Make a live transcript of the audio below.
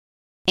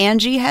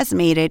Angie has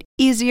made it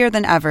easier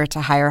than ever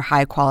to hire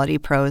high-quality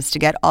pros to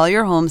get all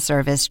your home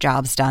service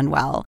jobs done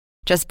well.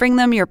 Just bring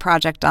them your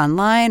project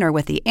online or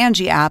with the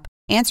Angie app,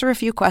 answer a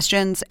few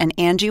questions, and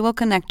Angie will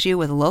connect you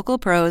with local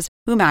pros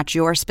who match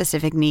your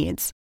specific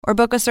needs. Or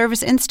book a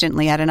service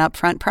instantly at an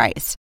upfront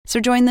price. So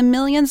join the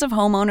millions of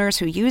homeowners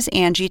who use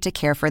Angie to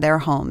care for their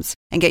homes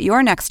and get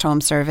your next home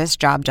service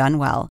job done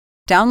well.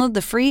 Download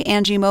the free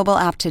Angie mobile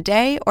app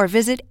today or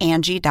visit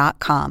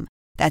Angie.com.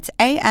 That's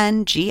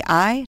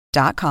ANGI.com.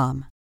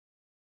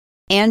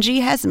 Angie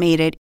has made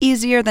it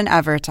easier than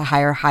ever to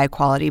hire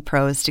high-quality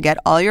pros to get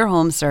all your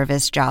home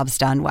service jobs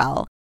done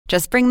well.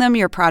 Just bring them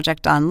your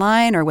project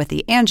online or with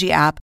the Angie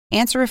app,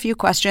 answer a few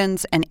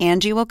questions, and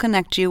Angie will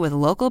connect you with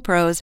local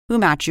pros who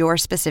match your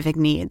specific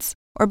needs.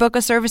 Or book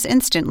a service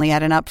instantly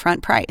at an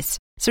upfront price.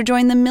 So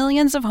join the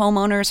millions of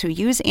homeowners who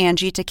use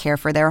Angie to care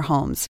for their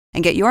homes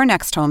and get your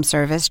next home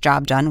service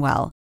job done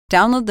well.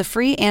 Download the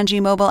free Angie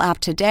mobile app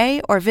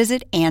today or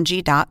visit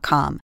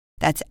Angie.com.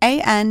 That's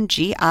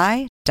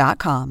ANGI.com.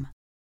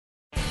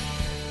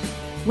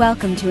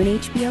 Welcome to an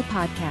HBO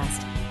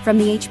podcast from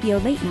the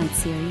HBO Late Night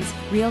series,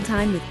 Real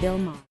Time with Bill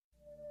Maher.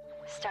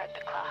 Start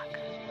the clock.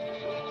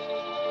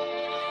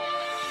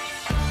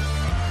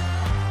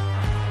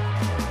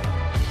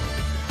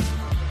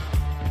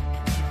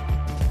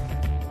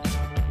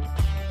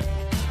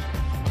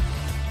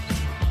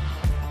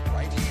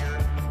 Right here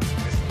with me.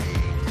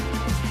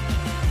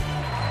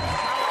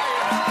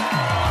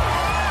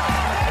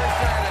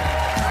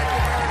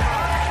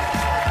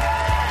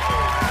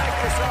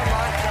 Thank you so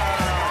much.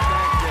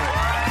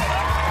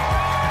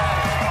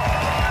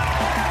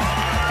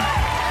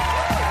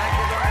 Thank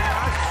you very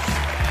much.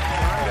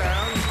 Calm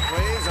down,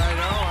 please.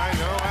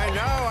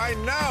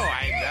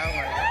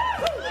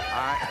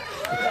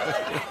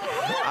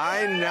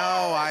 I know.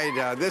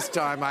 This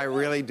time I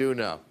really do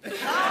know.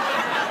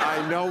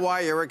 I know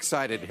why you're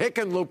excited.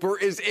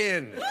 Hickenlooper is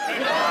in.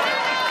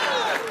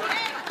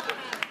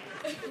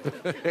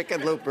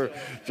 Hickenlooper,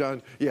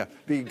 John,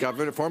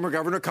 the former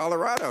governor of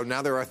Colorado.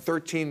 Now there are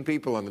 13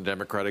 people on the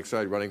Democratic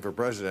side running for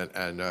president.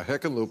 And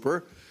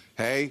Hickenlooper,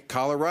 hey,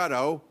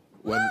 Colorado,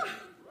 when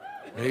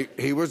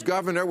he was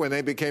governor when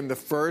they became the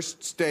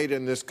first state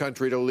in this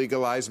country to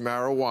legalize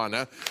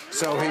marijuana.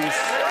 So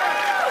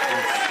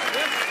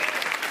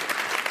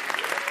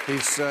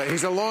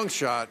he's a long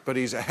shot, but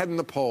he's ahead in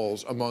the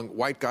polls among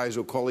white guys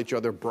who call each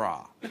other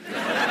bra.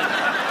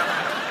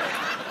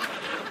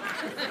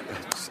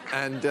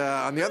 And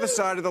on the other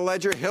side of the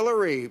ledger,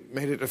 Hillary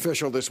made it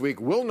official this week,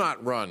 will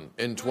not run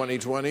in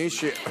 2020.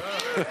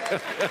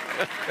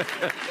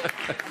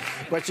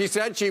 But she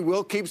said she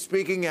will keep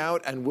speaking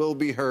out and will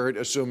be heard,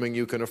 assuming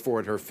you can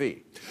afford her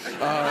fee.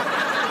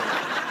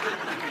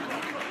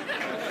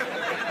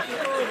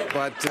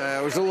 But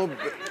it was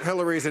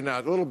Hillary's a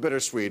little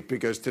bittersweet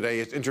because today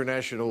is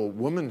International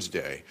Women's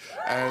Day.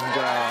 And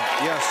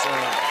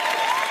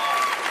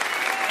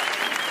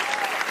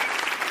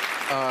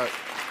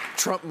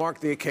Trump marked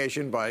the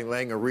occasion by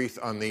laying a wreath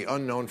on the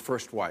unknown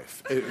first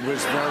wife. It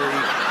was very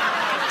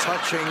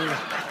touching.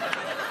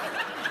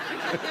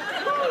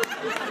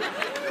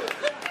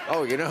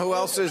 Oh, you know who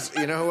else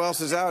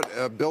is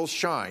out? Bill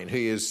Shine.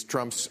 He is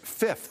Trump's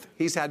fifth.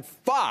 He's had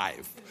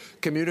 5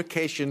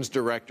 communications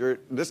director.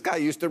 This guy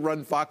used to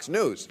run Fox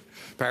News.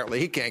 Apparently,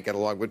 he can't get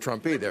along with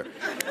Trump either.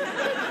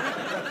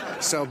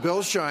 So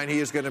Bill Shine, he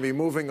is going to be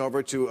moving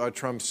over to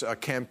Trump's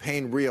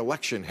campaign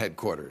re-election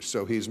headquarters.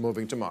 So he's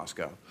moving to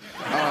Moscow.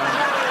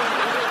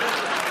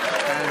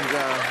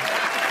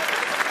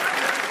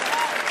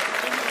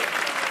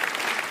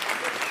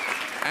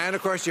 And,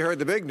 of course, you heard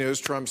the big news.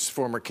 Trump's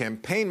former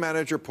campaign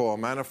manager, Paul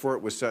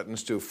Manafort, was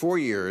sentenced to 4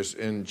 years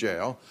in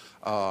jail.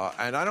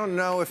 And I don't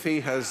know if he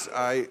has...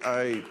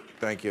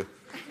 Thank you.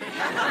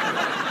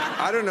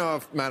 I don't know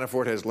if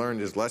Manafort has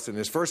learned his lesson.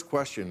 His first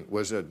question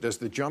was, does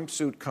the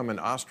jumpsuit come in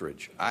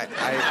ostrich? Yeah,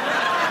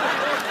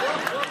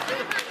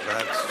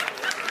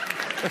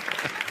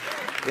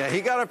 he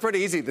got it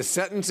pretty easy. The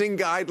sentencing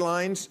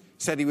guidelines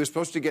said he was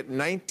supposed to get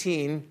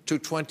 19 to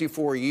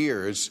 24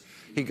 years.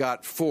 He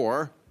got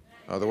 4,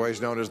 otherwise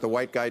known as the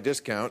white guy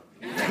discount.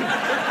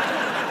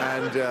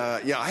 And,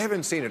 I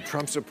haven't seen a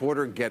Trump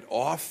supporter get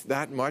off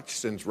that much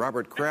since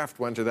Robert Kraft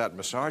went to that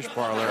massage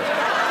parlor in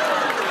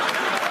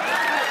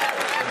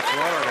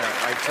Florida,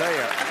 I tell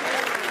you.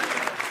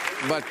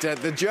 But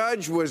the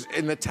judge was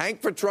in the tank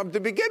for Trump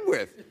to begin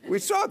with. We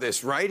saw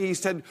this, right? He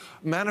said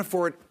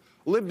Manafort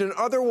lived an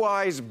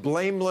otherwise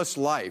blameless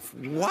life.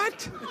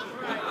 What?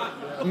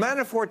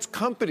 Manafort's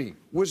company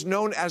was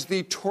known as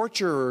the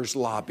Torturers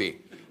Lobby.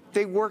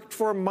 They worked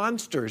for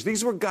monsters.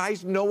 These were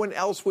guys no one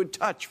else would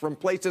touch from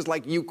places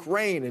like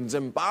Ukraine and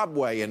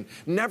Zimbabwe and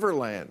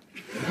Neverland.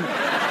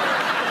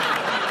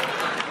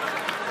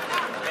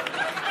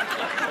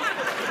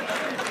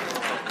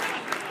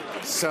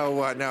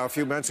 So now, a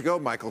few months ago,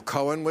 Michael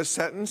Cohen was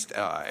sentenced.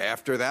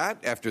 After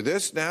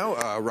this,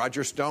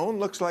 Roger Stone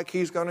looks like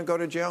he's going to go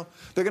to jail.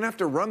 They're going to have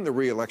to run the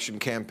re-election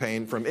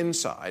campaign from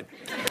inside.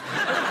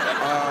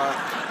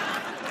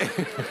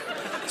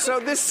 So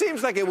this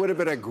seems like it would have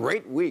been a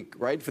great week,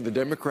 right, for the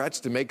Democrats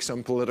to make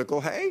some political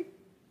hay.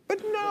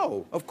 But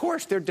no, of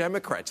course, they're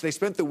Democrats. They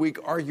spent the week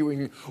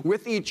arguing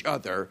with each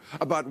other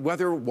about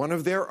whether one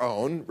of their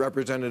own,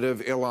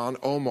 Representative Ilhan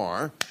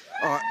Omar,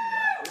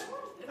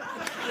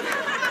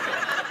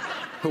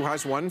 who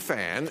has one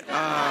fan,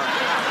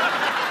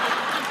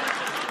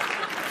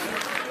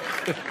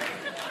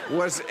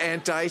 was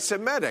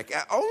anti-Semitic.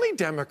 Only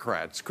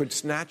Democrats could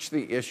snatch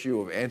the issue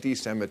of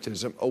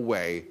anti-Semitism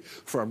away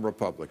from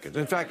Republicans.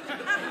 In fact,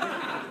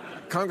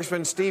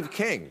 Congressman Steve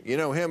King, you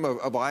know him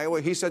of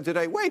Iowa, he said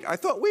today, wait, I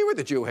thought we were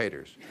the Jew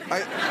haters.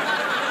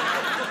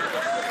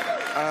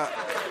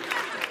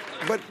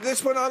 But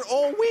this went on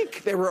all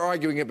week. They were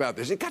arguing about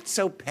this. It got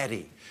so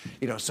petty.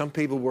 You know, some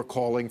people were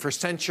calling for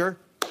censure,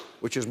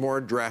 which is more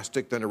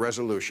drastic than a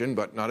resolution,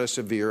 but not as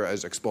severe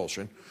as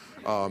expulsion,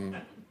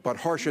 but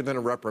harsher than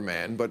a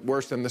reprimand, but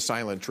worse than the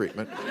silent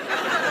treatment,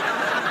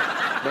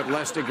 but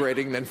less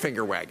degrading than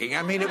finger wagging.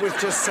 I mean, it was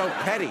just so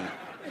petty.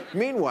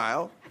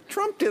 Meanwhile,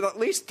 Trump did at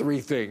least 3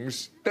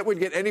 things that would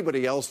get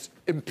anybody else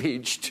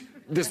impeached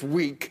this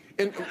week,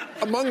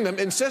 among them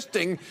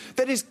insisting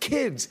that his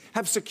kids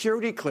have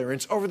security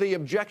clearance over the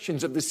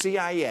objections of the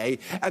CIA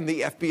and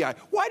the FBI.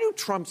 Why do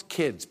Trump's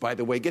kids, by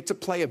the way, get to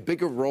play a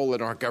bigger role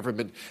in our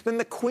government than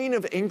the Queen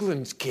of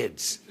England's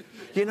kids?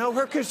 You know,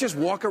 her kids just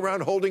walk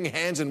around holding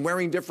hands and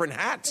wearing different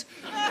hats.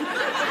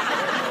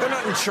 They're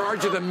not in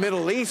charge of the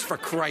Middle East, for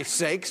Christ's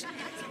sakes.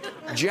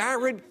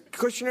 Jared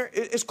Kushner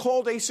is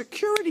called a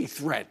security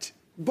threat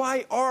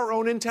by our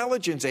own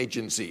intelligence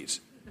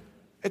agencies.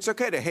 It's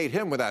okay to hate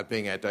him without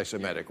being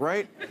anti-Semitic,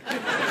 right?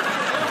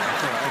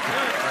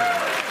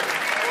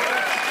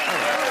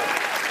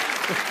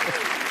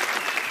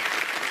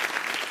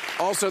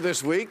 Also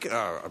this week,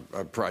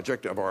 a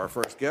project of our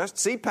first guest,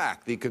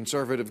 CPAC, the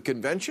Conservative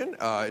Convention.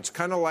 It's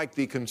kind of like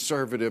the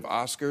Conservative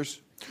Oscars.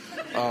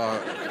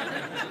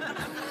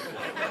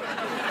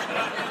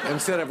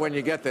 Instead of when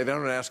you get there, they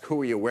don't ask,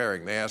 who are you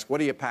wearing? They ask,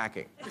 what are you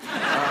packing?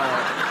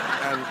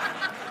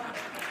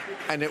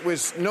 And it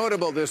was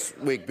notable this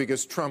week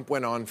because Trump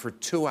went on for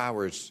 2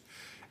 hours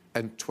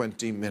and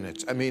 20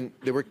 minutes. I mean,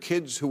 there were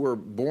kids who were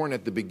born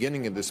at the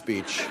beginning of the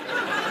speech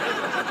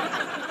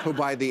who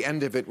by the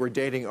end of it were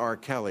dating R.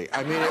 Kelly.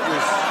 I mean, it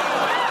was...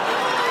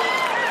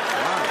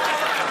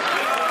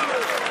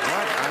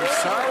 What?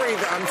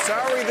 I'm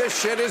sorry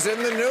this shit is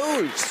in the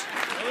news.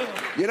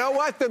 You know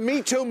what? The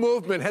Me Too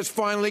movement has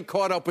finally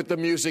caught up with the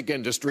music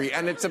industry,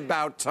 and it's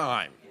about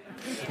time.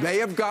 They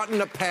have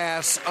gotten a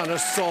pass on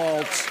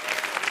assault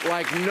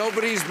like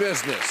nobody's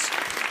business.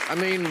 I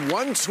mean,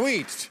 one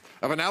tweet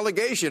of an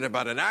allegation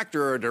about an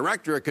actor or a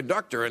director or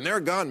conductor, and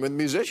they're gone. With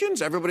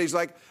musicians, everybody's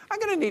like, I'm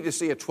going to need to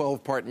see a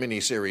 12-part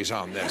miniseries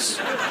on this.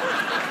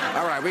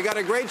 All right, we got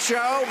a great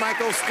show.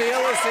 Michael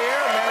Steele is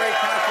here, Mary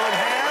Catherine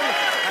Ham,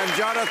 and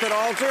Jonathan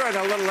Alter. And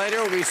a little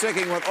later, we'll be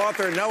sticking with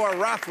author Noah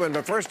Rothman.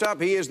 But first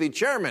up, he is the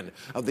chairman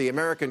of the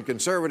American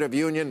Conservative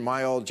Union,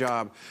 my old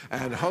job,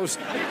 and host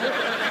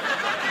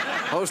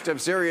of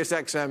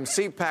SiriusXM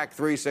CPAC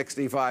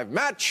 365.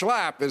 Matt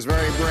Schlapp is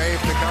very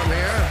brave to come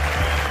here.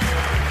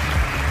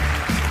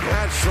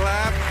 Matt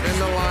Schlapp in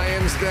the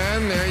Lion's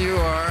Den. There you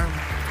are.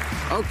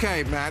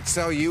 Okay, Matt,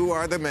 so you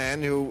are the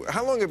man who...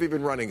 How long have you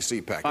been running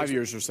CPAC? 5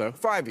 years or so.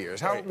 5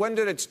 years. Right. When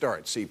did it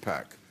start,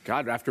 CPAC?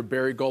 God, after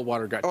Barry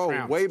Goldwater got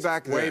trounced. Way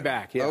back then. Way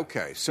back, yeah.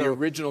 Okay, so... The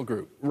original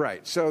group.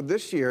 Right. So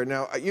this year,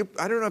 now, I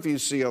don't know if you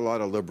see a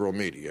lot of liberal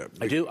media.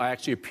 I do. I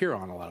actually appear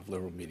on a lot of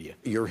liberal media.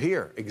 You're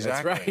here.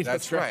 Exactly. That's right.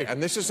 That's right.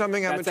 And this is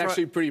something I've been trying... That's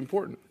actually pretty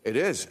important. It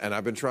is. And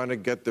I've been trying to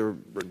get the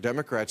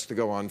Democrats to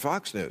go on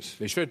Fox News.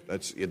 They should.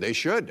 They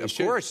should, of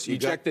course. You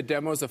check the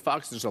demos of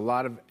Fox, there's a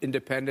lot of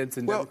independents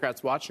and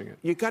Democrats watching it.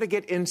 You got to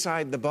get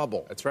inside the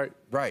bubble. That's right.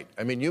 Right.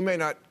 I mean, you may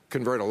not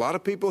convert a lot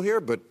of people here,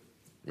 but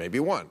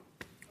maybe one.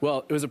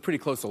 Well, it was a pretty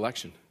close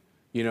election.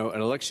 You know,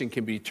 an election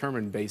can be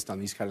determined based on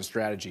these kind of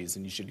strategies,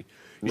 and you should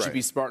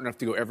be smart enough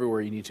to go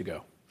everywhere you need to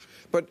go.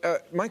 But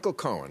Michael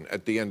Cohen,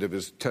 at the end of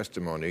his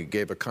testimony,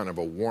 gave a kind of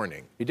a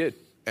warning. He did.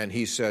 And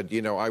he said,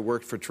 you know, I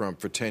worked for Trump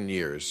for 10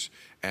 years,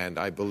 and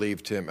I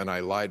believed him, and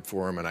I lied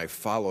for him, and I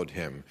followed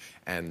him.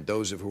 And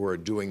those of who are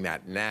doing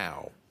that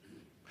now,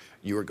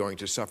 you are going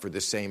to suffer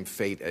the same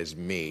fate as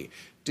me.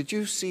 Did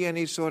you see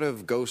any sort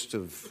of ghost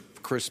of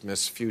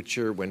Christmas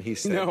future when he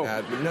said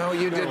that? No,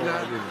 you did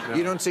not. No.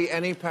 You don't see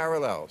any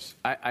parallels.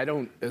 I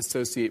don't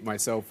associate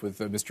myself with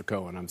Mr.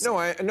 Cohen. I'm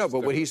sorry. No, but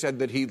when he said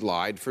that he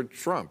lied for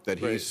Trump, that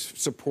he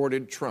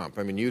supported Trump.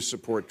 I mean, you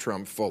support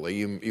Trump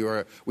fully.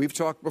 We've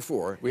talked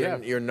before. We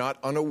have. You're not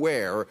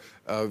unaware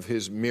of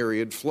his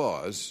myriad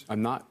flaws.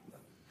 I'm not.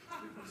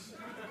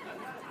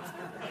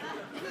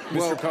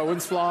 Mr.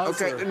 Cohen's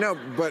flaws? Okay, no,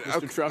 but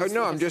Trump's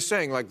I'm just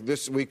saying, like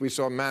this week we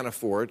saw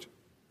Manafort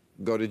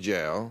go to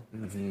jail,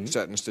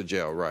 sentenced to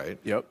jail, right?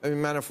 Yep. I mean,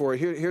 Manafort,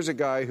 here's a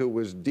guy who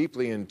was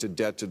deeply into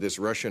debt to this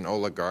Russian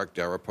oligarch,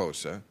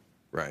 Deripaska,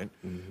 right?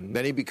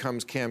 Then he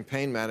becomes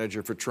campaign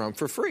manager for Trump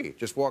for free.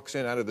 Just walks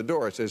in out of the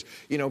door and says,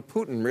 you know,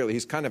 Putin really,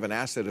 he's kind of an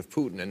asset of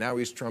Putin, and now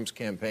he's Trump's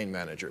campaign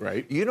manager.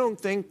 Right. You don't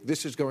think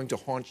this is going to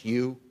haunt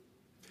you?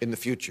 in the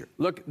future?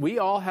 Look, we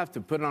all have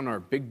to put on our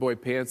big boy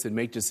pants and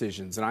make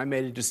decisions. And I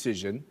made a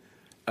decision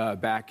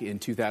back in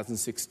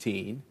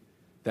 2016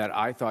 that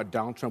I thought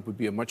Donald Trump would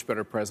be a much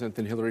better president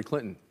than Hillary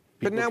Clinton.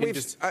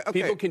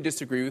 People can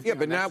disagree with me.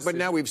 Yeah, but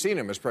now we've seen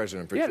him as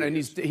president for 2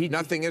 years. And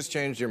nothing has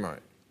changed your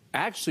mind.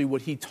 Actually,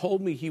 what he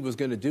told me he was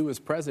going to do as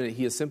president,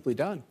 he has simply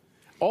done.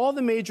 All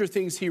the major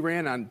things he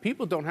ran on,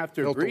 people don't have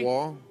to agree. Built the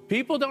wall?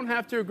 People don't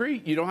have to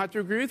agree. You don't have to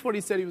agree with what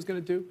he said he was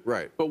going to do.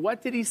 Right. But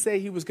what did he say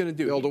he was going to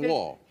do? Build a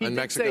wall, and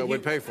Mexico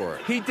would pay for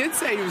it. He did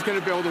say he was going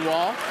to build a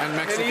wall, and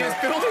Mexico. And he is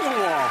building a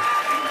wall.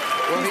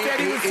 Well, he said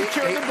he would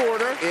secure the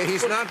border.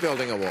 He's not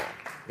building a wall.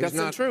 That's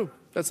not true.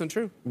 That's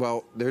untrue.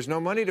 Well, there's no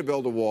money to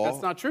build a wall.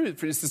 That's not true.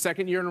 It's the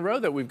second year in a row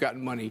that we've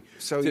gotten money.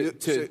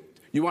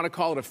 You want to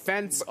call it a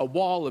fence, a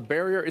wall, a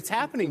barrier? It's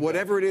happening.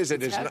 Whatever it is,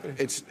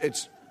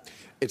 it's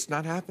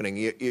not happening.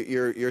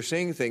 You're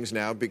seeing things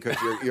now because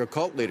your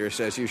cult leader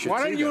says you should.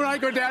 Why don't you and I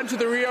go down to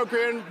the Rio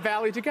Grande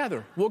Valley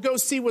together? We'll go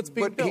see what's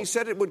being built. But he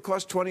said it would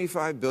cost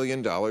 $25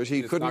 billion.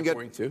 He couldn't get.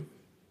 Going to.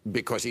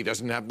 Because he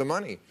doesn't have the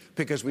money.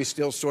 Because we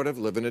still sort of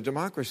live in a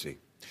democracy.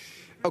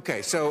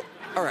 Okay, so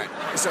all right,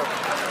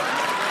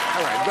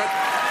 but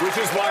which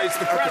is why it's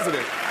the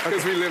president,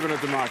 because we live in a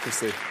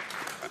democracy.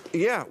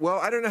 Yeah, well,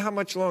 I don't know how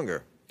much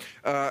longer.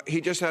 He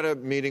just had a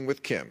meeting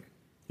with Kim.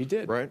 He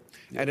did. Right?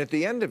 Yeah. And at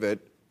the end of it,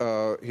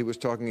 he was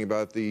talking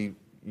about the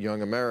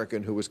young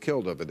American who was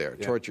killed over there,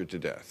 tortured to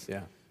death.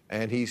 Yeah.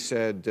 And he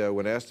said,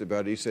 when asked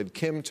about it, he said,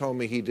 Kim told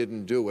me he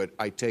didn't do it.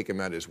 I take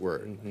him at his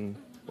word. Mm-hmm.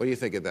 What do you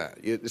think of that?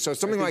 So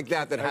something like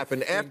that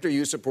happened after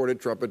you supported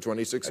Trump in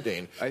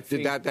 2016.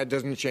 That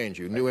doesn't change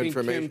you? New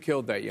information? Kim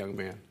killed that young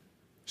man.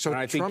 So and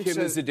I think Kim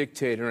is a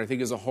dictator, and I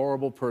think is a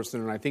horrible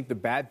person, and I think the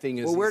bad thing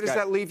is... Well, where does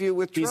that leave you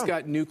with Trump? He's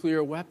got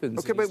nuclear weapons.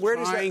 Okay, but where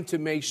does that... trying to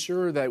make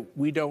sure that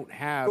we don't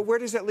have... But where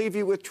does that leave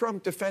you with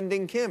Trump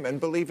defending Kim and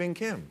believing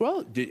Kim?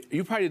 Well,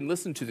 you probably didn't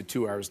listen to the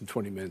 2 hours and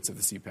 20 minutes of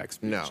the CPAC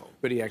speech. No.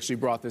 But he actually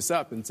brought this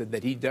up and said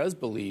that he does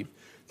believe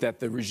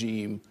that the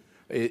regime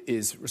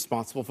is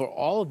responsible for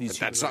all of these.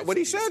 But that's not what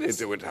he said. It's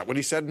not what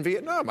he said in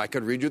Vietnam. I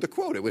could read you the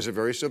quote. It was a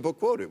very simple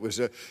quote. It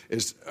was,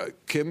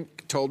 Kim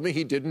told me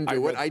he didn't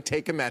do it. I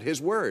take him at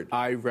his word.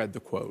 I read the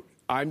quote.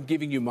 I'm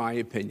giving you my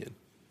opinion.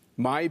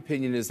 My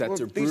opinion is that's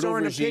a brutal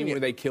regime where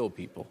they kill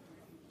people.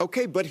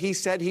 Okay, but he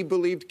said he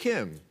believed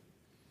Kim.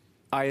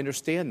 I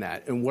understand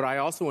that. And what I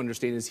also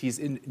understand is he's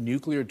in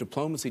nuclear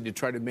diplomacy to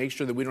try to make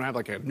sure that we don't have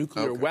like a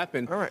nuclear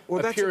weapon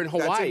appear in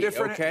Hawaii.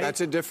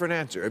 That's a different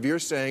answer. If you're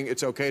saying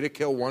it's okay to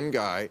kill one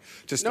guy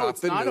to stop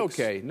the nukes. No, it's not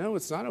okay. No,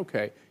 it's not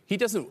okay.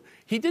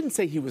 He didn't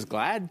say he was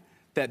glad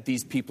that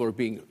these people are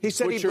being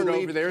butchered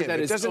over there.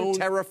 It doesn't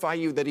terrify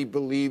you that he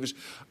believes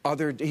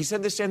He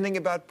said the same thing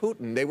about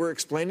Putin. They were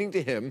explaining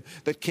to him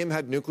that Kim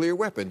had nuclear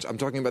weapons. I'm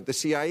talking about the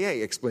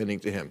CIA explaining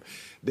to him.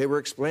 They were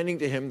explaining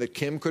to him that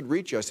Kim could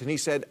reach us, and he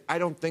said, I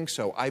don't think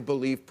so. I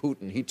believe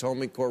Putin. He told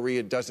me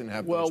Korea doesn't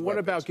have those weapons. Well, what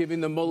about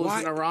giving the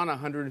mullahs in Iran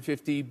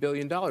 $150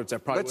 billion?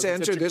 That probably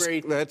wasn't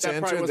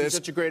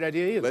such a great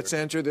idea either. Let's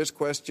answer this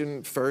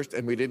question first,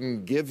 and we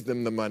didn't give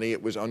them the money.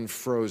 It was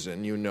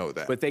unfrozen. You know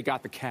that. But they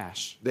got the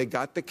cash. They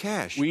got the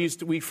cash. We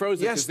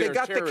froze it. Yes, they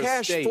got the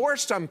cash for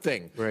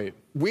something. Right.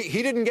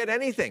 He didn't get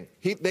anything.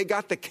 They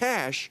got the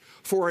cash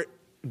for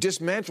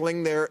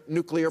dismantling their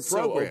nuclear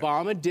program. So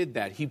Obama did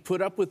that. He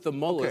put up with the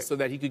mullahs so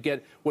that he could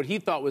get what he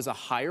thought was a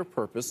higher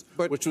purpose,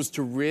 which was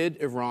to rid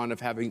Iran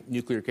of having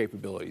nuclear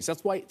capabilities.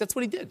 That's what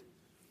he did.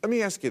 Let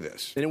me ask you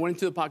this. And it went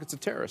into the pockets of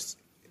terrorists.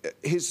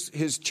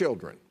 His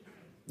children,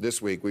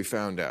 this week we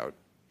found out,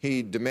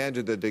 he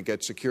demanded that they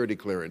get security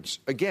clearance,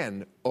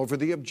 again, over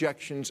the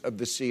objections of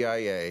the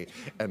CIA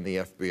and the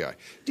FBI.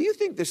 Do you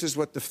think this is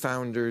what the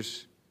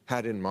founders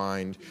had in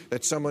mind,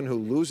 that someone who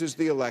loses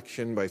the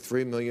election by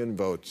 3 million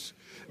votes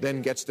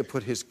then gets to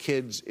put his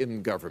kids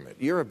in government?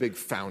 You're a big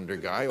founder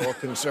guy. All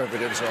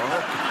conservatives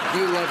are.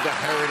 You love the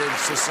Heritage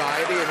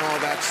Society and all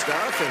that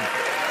stuff.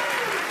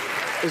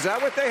 And is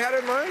that what they had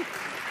in mind?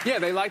 Yeah,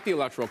 they like the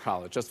Electoral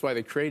College. That's why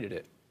they created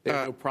it. They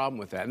have no problem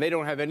with that. And they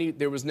don't have any,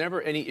 there was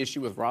never any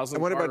issue with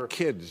Rosalind Carter. And what about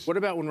kids? What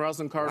about when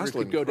Rosalind Carter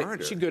she'd go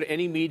to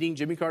any meeting?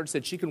 Jimmy Carter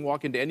said she can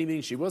walk into any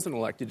meeting. She wasn't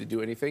elected to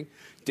do anything.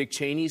 Dick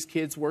Cheney's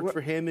kids worked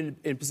for him in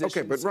positions.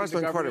 Okay, but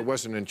Rosalind Carter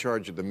wasn't in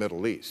charge of the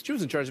Middle East. She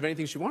was in charge of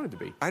anything she wanted to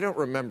be. I don't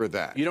remember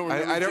that. You don't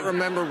remember? I don't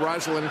remember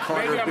Rosalind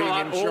Carter being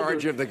in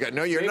charge of the...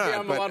 No, you're not.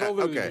 I'm a lot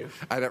older than you.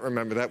 I don't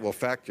remember that. We'll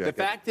fact check it.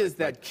 The fact is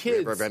that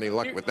kids... Never have any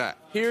luck with that.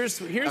 Here's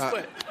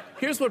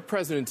what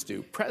presidents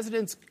do.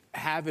 Presidents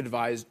have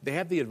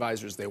the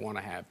advisors they want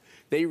to have.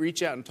 They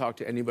reach out and talk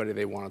to anybody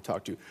they want to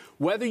talk to.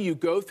 Whether you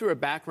go through a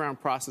background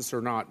process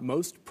or not,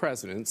 most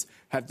presidents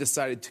have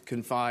decided to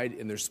confide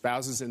in their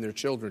spouses and their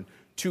children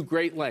to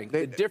great length.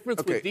 The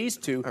difference with these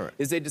two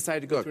is they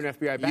decided to go through an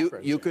FBI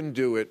background. You can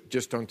do it,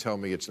 just don't tell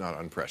me it's not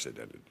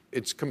unprecedented.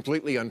 It's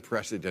completely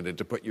unprecedented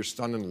to put your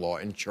son-in-law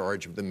in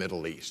charge of the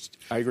Middle East.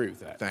 I agree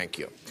with that. Thank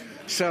you.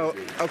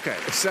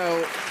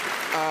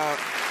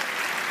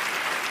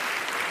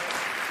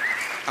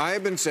 I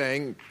have been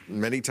saying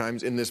many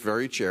times in this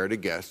very chair to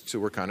guests who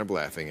were kind of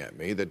laughing at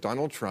me that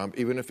Donald Trump,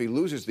 even if he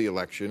loses the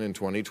election in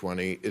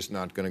 2020, is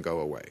not going to go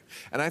away.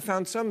 And I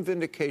found some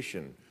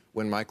vindication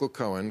when Michael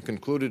Cohen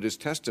concluded his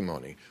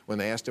testimony, when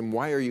they asked him,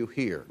 why are you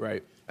here?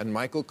 Right. And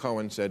Michael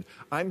Cohen said,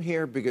 I'm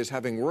here because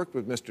having worked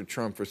with Mr.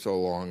 Trump for so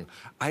long,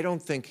 I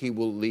don't think he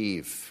will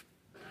leave.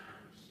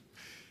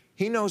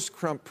 He knows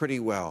Trump pretty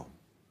well.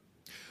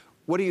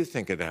 What do you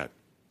think of that?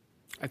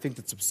 I think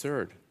that's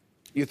absurd.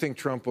 You think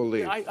Trump will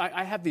leave?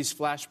 I have these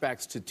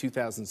flashbacks to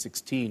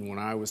 2016 when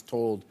I was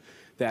told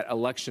that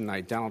election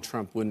night Donald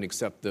Trump wouldn't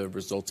accept the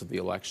results of the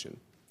election.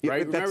 Yeah,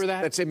 right? Remember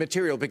that? That's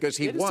immaterial because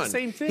he won. It's the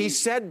same thing. He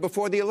said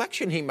before the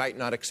election he might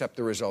not accept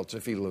the results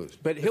if he loses.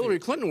 But Hillary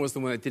Clinton was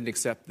the one that didn't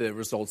accept the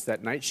results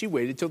that night. She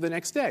waited till the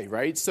next day,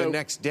 right? So the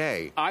next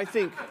day. I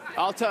think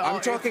I'm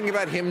talking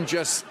about him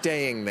just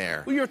staying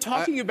there. Well, you're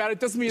talking about it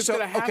doesn't mean it's going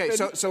to happen.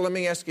 Okay, so let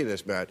me ask you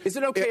this, Matt. Is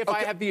it okay if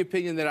I have the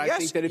opinion that I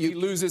think that if he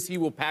loses, he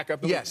will pack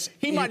up? Yes,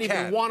 he might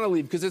even want to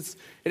leave because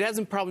it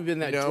hasn't probably been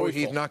that joyful. No,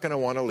 he's not going to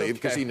want to leave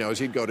because he knows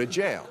he'd go to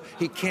jail.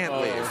 He can't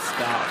leave.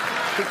 Stop.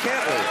 He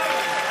can't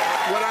leave.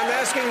 What I'm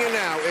asking you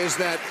now is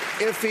that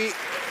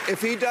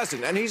if he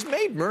doesn't, and he's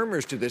made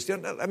murmurs to this.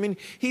 I mean,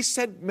 he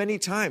said many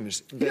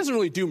times he doesn't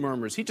really do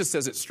murmurs. He just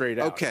says it straight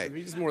out. Okay.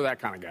 He's more that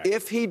kind of guy.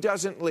 If he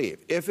doesn't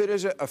leave, if it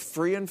is a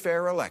free and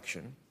fair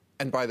election,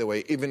 and by the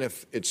way, even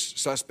if it's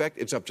suspect,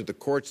 it's up to the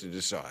courts to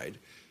decide,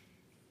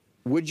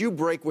 would you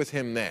break with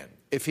him then?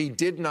 If he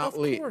did not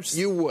leave, course.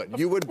 You would.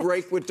 You would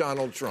break with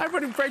Donald Trump. I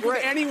wouldn't break with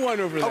anyone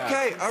over that.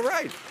 Okay, all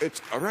right.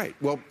 It's all right.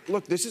 Well,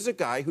 look, this is a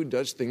guy who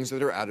does things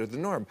that are out of the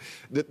norm.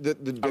 I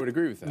would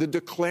agree with that. The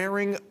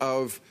declaring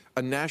of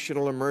a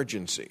national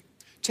emergency,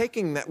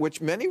 taking that, which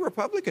many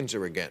Republicans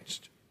are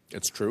against.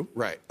 It's true.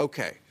 Right.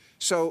 Okay.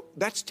 So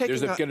that's taking.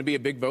 There's going to be a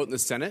big vote in the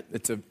Senate.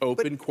 It's an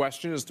open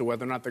question as to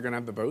whether or not they're going to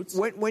have the votes.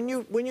 When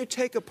you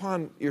take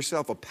upon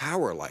yourself a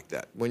power like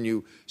that, when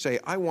you say,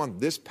 I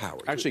want this power.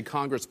 Actually,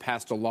 Congress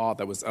passed a law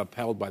that was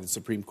upheld by the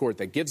Supreme Court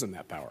that gives them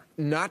that power.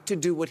 Not to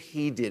do what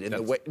he did in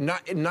the way.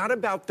 Not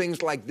about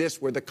things like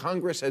this where the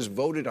Congress has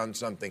voted on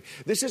something.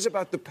 This is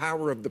about the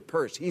power of the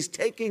purse. He's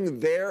taking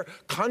their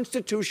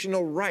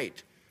constitutional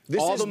right.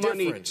 This is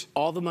different.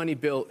 All the money,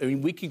 Bill. I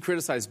mean, we can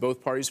criticize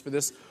both parties for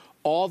this.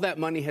 All that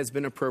money has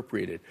been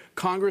appropriated.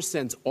 Congress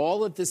sends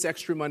all of this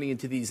extra money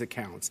into these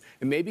accounts.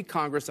 And maybe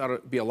Congress ought to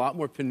be a lot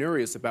more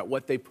penurious about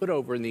what they put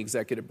over in the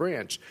executive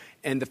branch.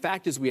 And the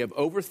fact is we have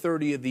over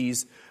 30 of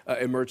these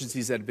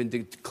emergencies that have been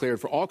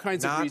declared for all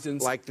kinds of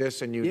reasons. Not like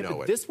this, and you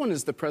know it. This one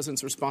is the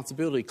president's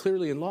responsibility,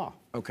 clearly in law.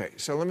 Okay,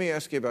 so let me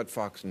ask you about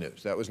Fox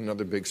News. That was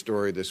another big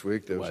story this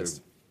week. There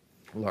was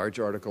a large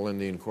article in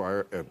the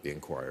Inquirer.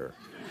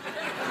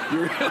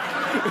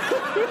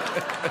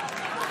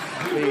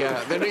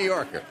 The New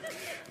Yorker.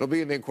 It'll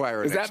be in the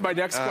Inquirer. Is that my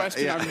next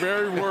question? Yeah. I'm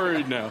very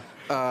worried now.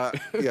 Yeah,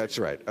 that's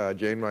right.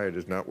 Jane Meyer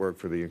does not work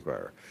for the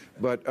Inquirer.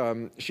 But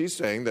she's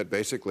saying that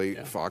basically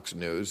Fox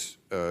News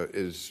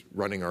is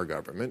running our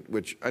government,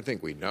 which I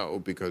think we know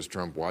because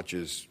Trump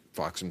watches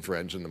Fox and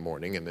Friends in the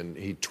morning, and then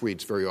he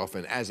tweets very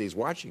often as he's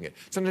watching it.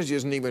 Sometimes he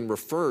doesn't even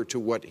refer to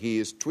what he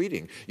is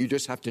tweeting. You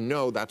just have to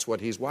know that's what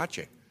he's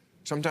watching.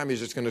 Sometimes he's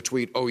just going to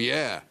tweet, oh,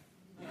 yeah.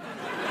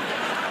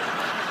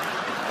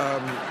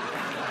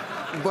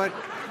 But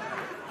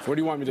what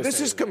do you want me to say?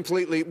 This is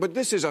completely, but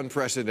this is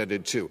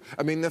unprecedented, too.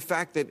 I mean, the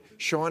fact that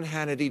Sean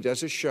Hannity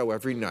does a show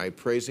every night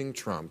praising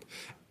Trump,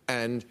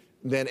 and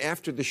then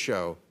after the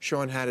show,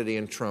 Sean Hannity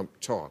and Trump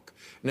talk.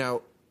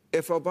 Now,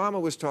 if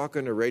Obama was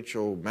talking to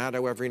Rachel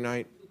Maddow every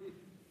night,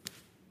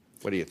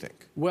 what do you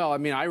think? Well, I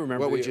mean, I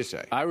remember. What would you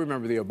say? I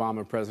remember the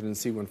Obama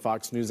presidency when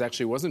Fox News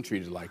actually wasn't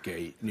treated like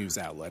a news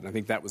outlet, and I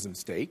think that was a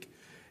mistake.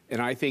 And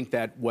I think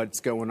that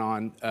what's going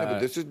on... but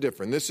this is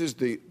different. This is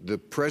the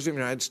President of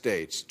the United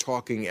States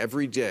talking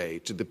every day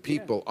to the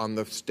people on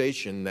the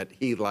station that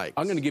he likes.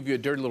 I'm going to give you a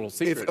dirty little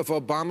secret. If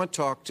Obama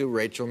talked to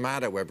Rachel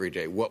Maddow every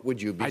day, what would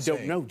you be saying? I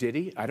don't know. Did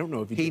he? I don't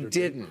know if he did. He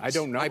didn't. I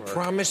don't know I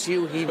promise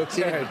you he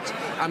didn't.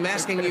 I'm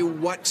asking you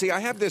what... See, I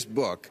have this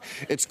book.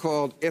 It's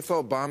called If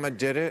Obama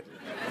Did It.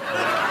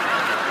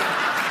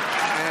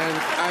 And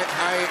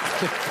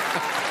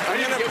I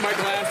need to get my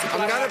glasses.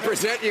 I'm going to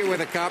present you with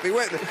a copy.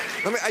 Wait,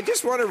 I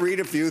just want to read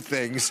a few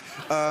things.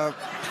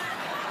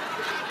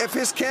 If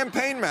his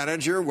campaign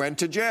manager went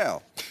to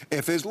jail,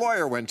 if his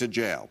lawyer went to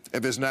jail,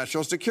 if his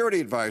national security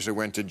advisor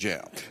went to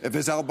jail, if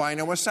his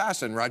albino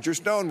assassin, Roger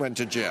Stone, went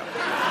to jail,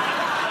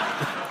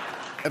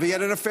 if he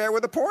had an affair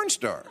with a porn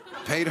star,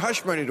 paid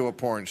hush money to a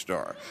porn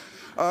star,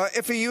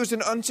 if he used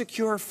an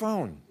unsecure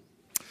phone,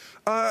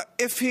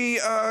 if he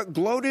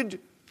gloated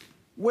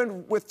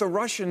with the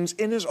Russians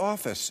in his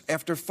office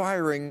after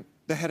firing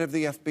the head of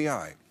the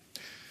FBI.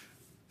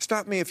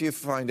 Stop me if you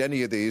find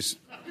any of these.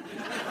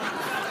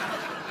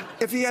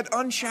 If he had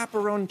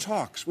unchaperoned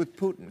talks with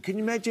Putin. Can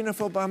you imagine if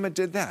Obama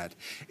did that?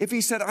 If he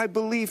said, I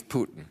believe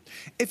Putin.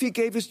 If he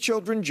gave his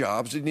children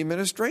jobs in the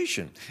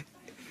administration.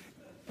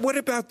 What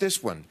about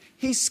this one?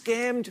 He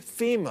scammed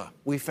FEMA,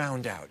 we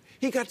found out.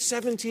 He got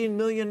 $17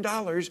 million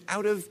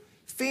out of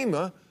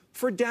FEMA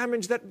for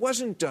damage that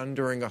wasn't done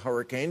during a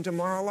hurricane to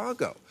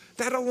Mar-a-Lago.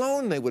 That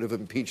alone they would have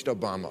impeached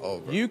Obama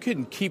over. You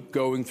can keep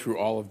going through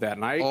all of that.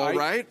 And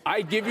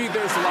I give you,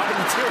 there's a lot of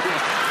material.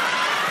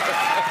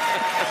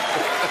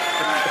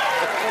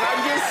 But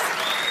I'm just...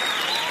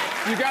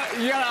 You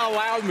gotta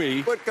allow me.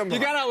 You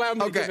gotta allow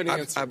me to give an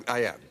answer.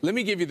 I am. Let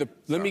me give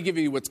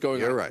you what's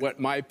going on. Right. What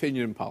my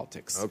opinion in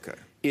politics. Okay.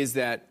 Is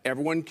that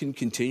everyone can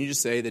continue to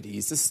say that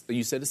you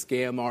said a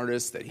scam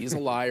artist, that he's a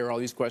liar, all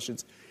these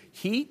questions.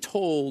 He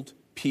told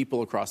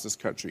people across this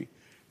country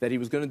that he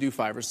was going to do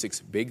 5 or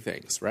 6 big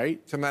things,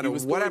 right? No matter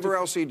whatever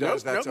else he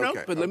does, that's okay.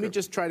 No, but let me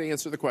just try to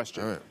answer the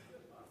question. All right.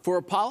 For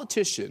a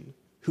politician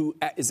who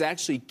is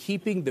actually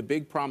keeping the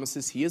big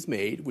promises he has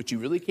made, which you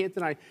really can't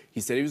deny.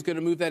 He said he was going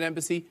to move that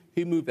embassy.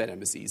 He moved that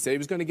embassy. He said he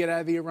was going to get out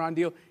of the Iran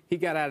deal. He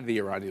got out of the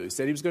Iran deal. He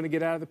said he was going to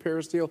get out of the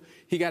Paris deal.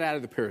 He got out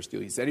of the Paris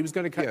deal. He said he was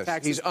going to cut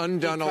taxes. He's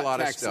undone a lot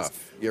of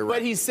stuff. You're right.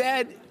 But he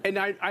said, and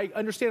I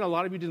understand a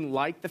lot of you didn't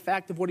like the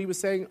fact of what he was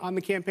saying on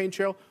the campaign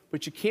trail,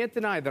 but you can't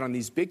deny that on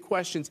these big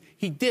questions,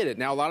 he did it.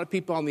 Now, a lot of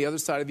people on the other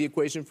side of the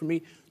equation for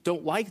me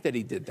don't like that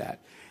he did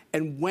that.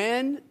 And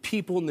when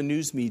people in the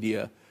news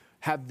media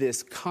have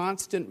this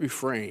constant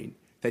refrain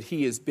that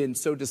he has been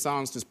so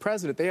dishonest as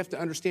president, they have to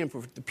understand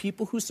for the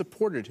people who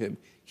supported him,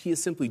 he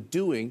is simply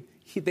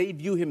they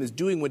view him as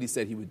doing what he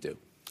said he would do.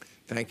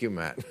 Thank you,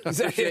 Matt. I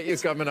appreciate you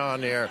coming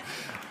on here.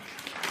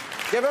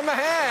 Give him a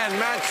hand,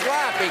 Matt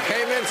Schlapp. He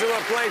came into a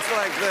place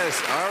like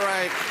this. All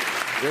right.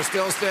 You're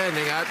still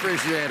standing. I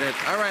appreciate it.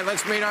 All right,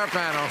 let's meet our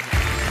panel.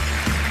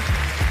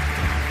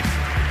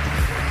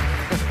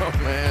 Oh,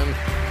 man.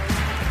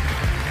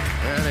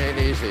 That ain't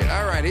easy.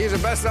 All right, he's a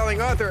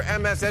best-selling author,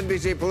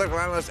 MSNBC political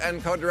analyst,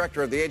 and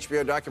co-director of the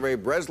HBO documentary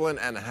Breslin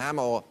and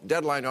Hamill,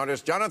 Deadline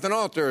artist Jonathan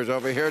Alter is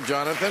over here.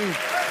 Jonathan.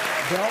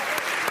 Well,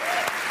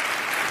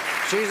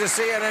 she's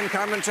a CNN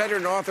commentator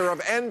and author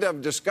of End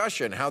of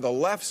Discussion, How the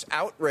Left's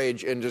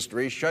Outrage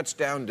Industry Shuts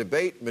Down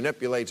Debate,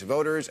 Manipulates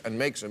Voters, and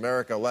Makes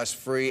America Less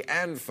Free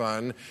and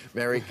Fun.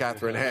 Mary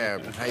Catherine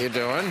Ham. How you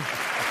doing?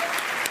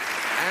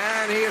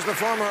 And he is the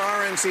former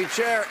RNC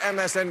chair,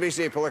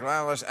 MSNBC political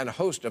analyst, and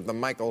host of the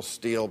Michael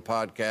Steele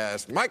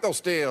podcast. Michael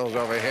Steele's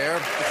over here.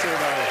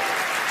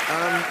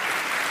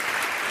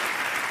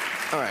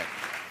 All right.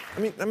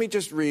 Let me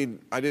just read.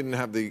 I didn't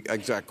have the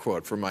exact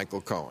quote from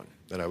Michael Cohen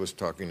that I was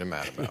talking to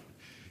Matt about.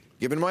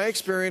 Given my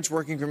experience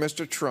working for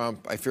Mr.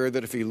 Trump, I fear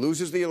that if he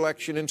loses the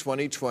election in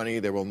 2020,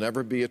 there will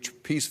never be a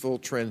peaceful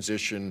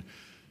transition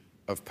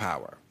of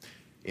power.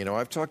 You know,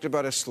 I've talked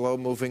about a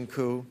slow-moving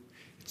coup.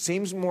 It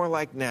seems more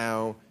like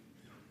now,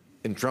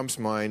 in Trump's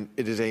mind,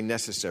 it is a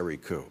necessary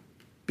coup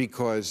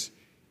because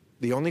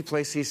the only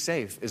place he's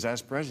safe is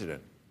as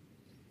president.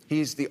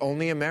 He's the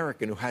only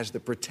American who has the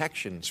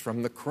protections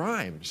from the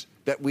crimes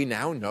that we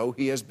now know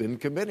he has been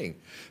committing.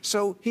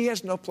 So he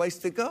has no place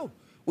to go.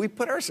 We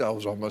put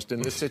ourselves almost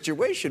in this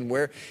situation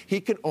where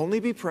he can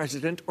only be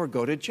president or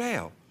go to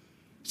jail.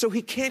 So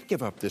he can't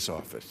give up this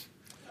office.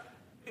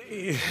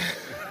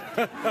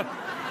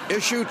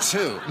 Issue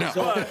 2.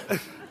 No.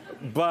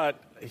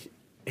 But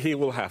he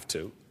will have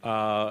to.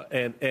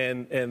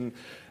 And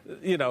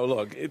you know,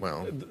 look,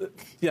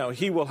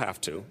 he will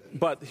have to.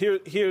 But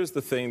here's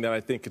the thing that I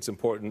think it's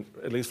important,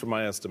 at least from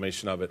my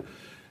estimation of it.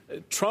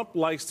 Trump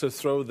likes to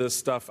throw this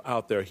stuff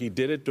out there. He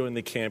did it during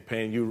the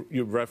campaign.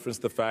 You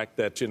referenced the fact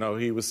that,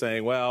 he was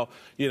saying, well,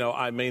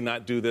 I may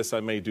not do this, I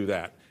may do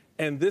that.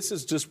 And this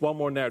is just one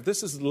more narrative.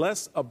 This is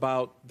less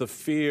about the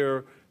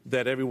fear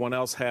that everyone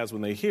else has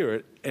when they hear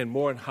it, and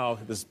more in how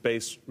this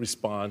base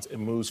responds and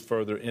moves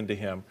further into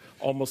him,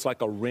 almost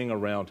like a ring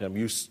around him.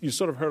 You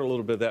sort of heard a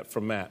little bit of that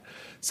from Matt.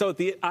 So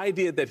the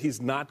idea that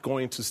he's not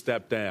going to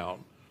step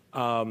down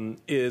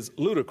is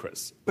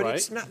ludicrous, but right?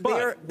 It's not.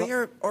 They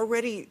are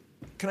already.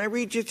 Can I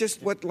read you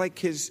just what,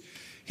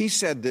 he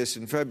said this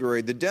in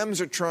February. The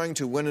Dems are trying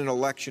to win an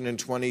election in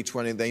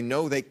 2020. They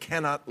know they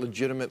cannot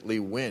legitimately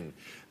win.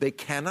 They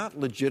cannot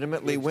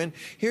legitimately win.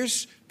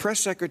 Here's Press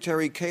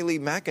Secretary Kayleigh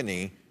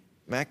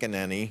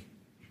McEnany,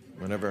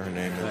 whatever her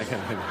name is.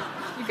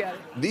 You got it.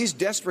 These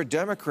desperate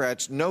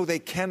Democrats know they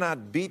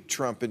cannot beat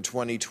Trump in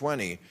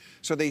 2020,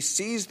 so they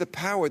seize the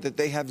power that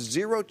they have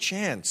zero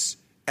chance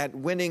at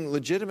winning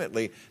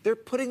legitimately. They're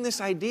putting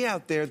this idea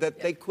out there that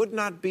they could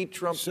not beat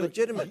Trump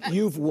legitimately.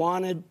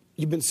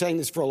 You've been saying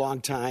this for a long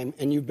time,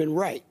 and you've been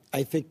right.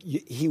 I think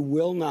he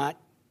will not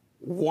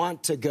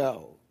want to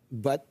go,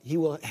 but he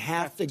will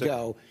have to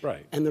go.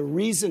 Right. And the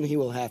reason he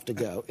will have to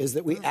go is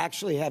that we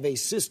actually have a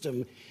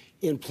system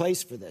in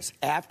place for this.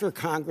 After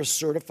Congress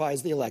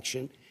certifies the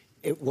election,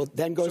 it will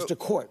then goes to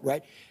court,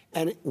 right?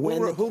 And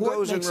when the court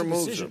goes makes and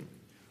removes a decision,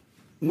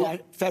 them?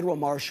 Federal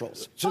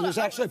marshals. So there's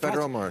actually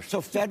federal marshals.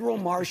 So federal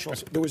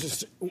marshals.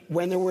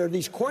 When there were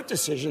these court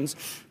decisions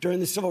during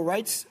the civil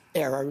rights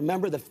era,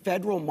 remember the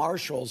federal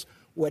marshals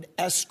would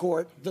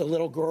escort the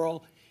little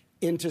girl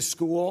into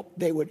school.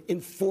 They would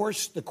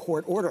enforce the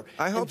court order.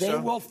 I hope so. They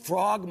will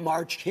frog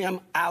march him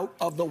out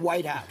of the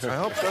White House. I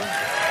hope so.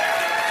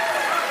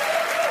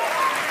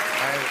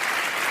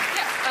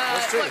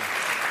 Let's see. Look,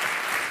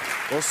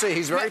 We'll see.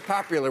 He's very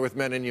popular with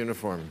men in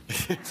uniform.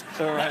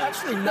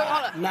 Actually,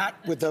 not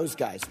with those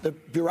guys. The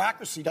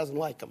bureaucracy doesn't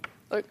like him.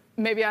 Look,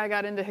 maybe I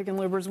got into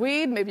Hickenlooper's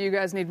weed. Maybe you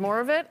guys need more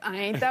of it. I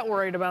ain't that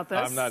worried about this.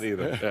 I'm not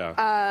either.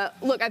 Yeah.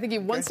 Look, I think he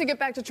wants to get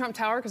back to Trump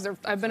Tower because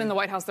I've been in the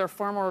White House. There are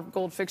far more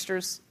gold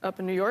fixtures up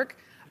in New York.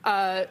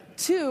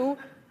 2,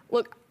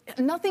 look,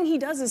 nothing he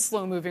does is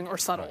slow-moving or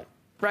subtle.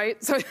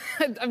 Right? So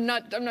I'm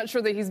not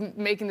sure that he's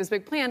making this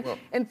big plan. Well,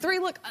 and 3,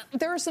 look,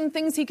 there are some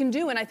things he can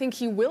do, and I think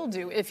he will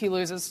do if he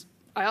loses.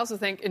 I also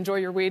think, enjoy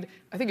your weed.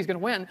 I think he's going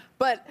to win.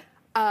 But,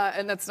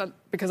 and that's not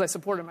because I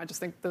support him. I just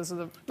think those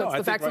are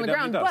the facts on the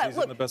ground. But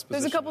look,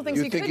 there's a couple things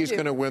he could do. You think he's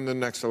going to win the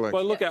next election?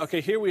 Well, look,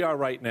 okay, here we are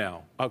right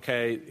now.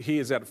 Okay, he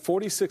is at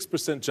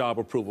 46% job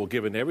approval,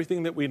 given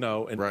everything that we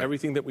know and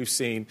everything that we've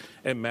seen.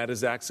 And Matt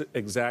is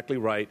exactly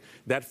right.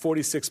 That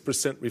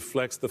 46%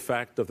 reflects the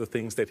fact of the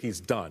things that he's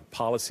done,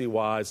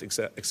 policy-wise,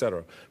 et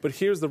cetera. But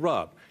here's the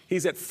rub.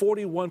 He's at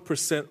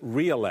 41%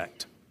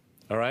 reelect.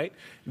 All right?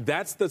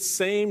 That's the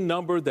same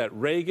number that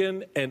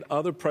Reagan and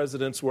other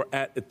presidents were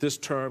at this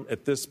term,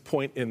 at this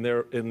point in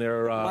their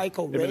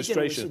Michael,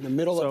 administration. Reagan was in the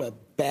middle of a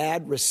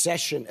bad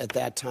recession at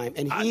that time,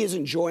 and he is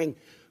enjoying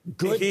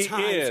good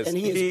times, and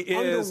he is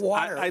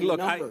underwater in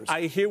numbers.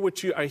 I hear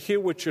what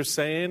you're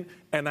saying,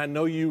 and I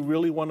know you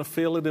really want to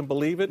feel it and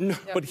believe it. No.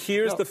 But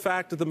here's the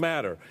fact of the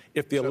matter: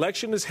 if the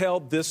election is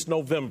held this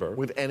November,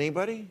 with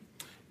anybody.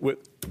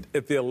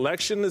 If the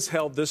election is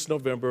held this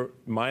November,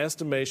 my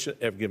estimation,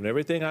 given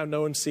everything I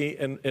know and see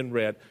and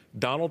read,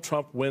 Donald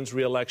Trump wins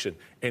re-election.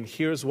 And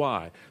here's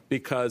why.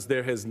 Because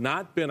there has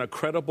not been a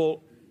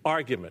credible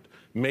argument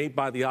made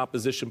by the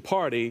opposition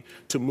party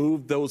to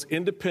move those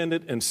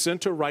independent and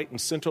center-right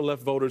and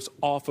center-left voters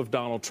off of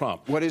Donald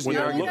Trump. What is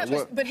the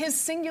argument? But his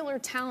singular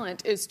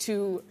talent is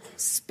to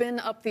spin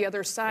up the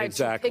other side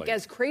to pick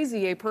as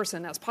crazy a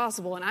person as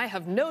possible, and I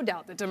have no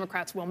doubt that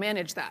Democrats will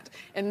manage that.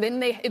 And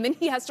then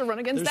he has to run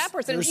against that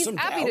person, and he's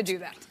happy to do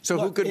that. So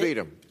who could beat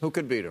him? Who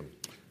could beat him?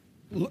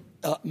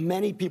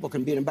 Many people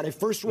can beat him, but I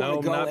first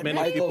want to go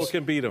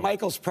at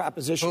Michael's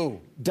proposition. Who?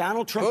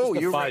 Donald Trump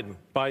is the Biden.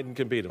 Biden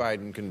can beat him.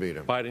 Biden can beat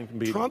him. Biden can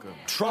beat him.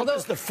 Trump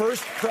is the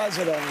first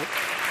president.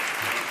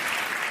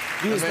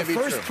 He is the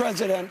first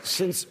president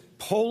since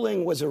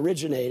polling was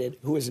originated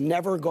who has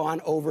never gone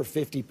over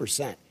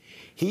 50%.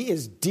 He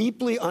is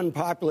deeply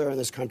unpopular in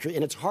this country,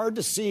 and it's hard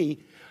to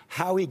see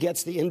how he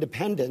gets the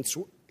independents.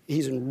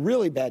 He's in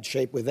really bad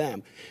shape with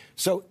them.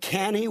 So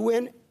can he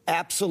win?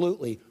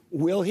 Absolutely.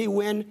 Will he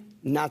win?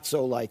 Not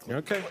so likely.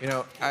 Okay. You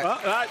know,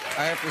 I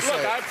have to say.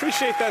 Look, I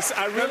appreciate that.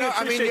 I really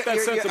appreciate that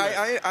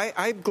sentiment.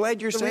 I'm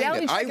glad you're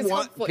saying that. I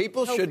want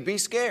people should be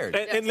scared.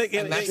 And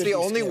that's the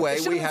only way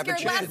we have a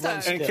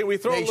chance. And can we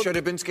throw They should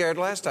have been scared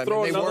last time,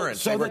 and they weren't.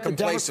 So they were that the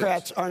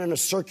Democrats aren't in a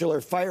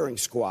circular firing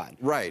squad.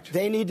 Right.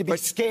 They need to be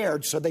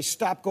scared so they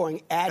stop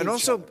going at each other. And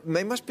also,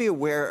 they must be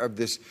aware of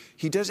this.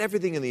 He does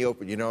everything in the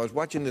open. You know, I was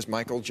watching this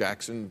Michael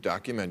Jackson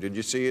documentary. Did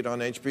you see it on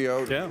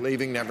HBO? Yeah.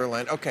 Leaving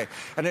Neverland. Okay.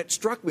 And it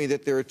struck me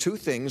that there are two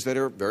things that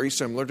are very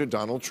similar to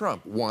Donald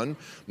Trump. One,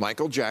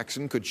 Michael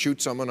Jackson could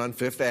shoot someone on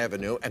Fifth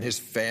Avenue and his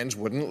fans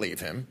wouldn't leave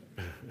him.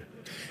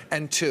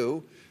 And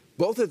 2,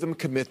 both of them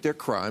commit their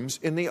crimes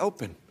in the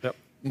open. Yep.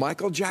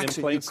 Michael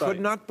Jackson, you could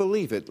not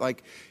believe it.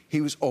 Like,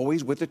 he was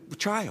always with a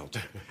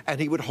child,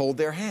 and he would hold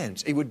their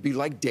hands. He would be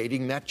like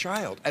dating that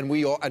child, and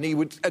he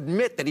would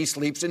admit that he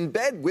sleeps in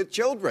bed with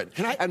children.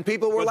 And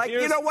people were like,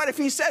 you know what? If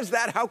he says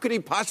that, how could he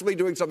possibly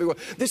doing something wrong?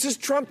 This is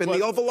Trump in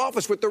the Oval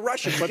Office with the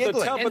Russians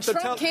giggling. And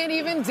Trump can't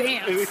even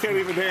dance. He can't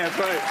even dance,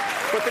 right?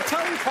 But the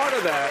telling part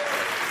of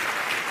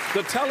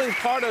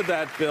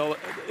that, Bill,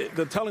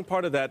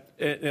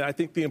 and I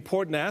think the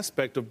important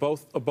aspect of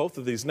both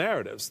of these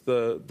narratives,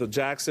 the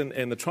Jackson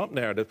and the Trump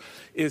narrative,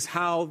 is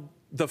how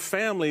the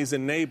families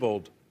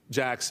enabled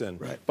Jackson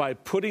by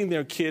putting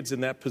their kids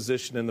in that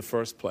position in the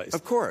first place.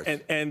 Of course.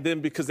 And then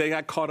because they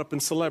got caught up in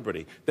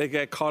celebrity, they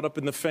got caught up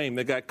in the fame,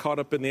 they got caught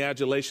up in the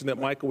adulation that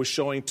Michael was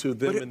showing to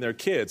them and their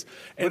kids.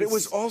 But it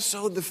was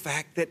also the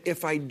fact that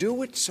if I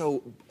do it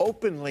so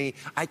openly,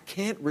 I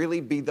can't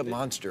really be the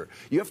monster.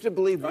 You have to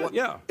believe what...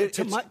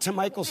 To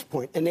Michael's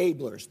point,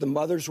 enablers. The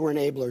mothers were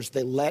enablers.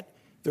 They let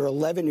their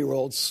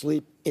 11-year-olds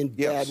sleep in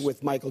bed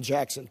with Michael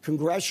Jackson.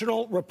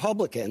 Congressional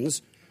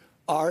Republicans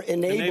are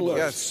enablers.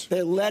 Yes.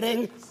 They're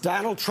letting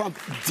Donald Trump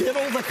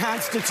diddle the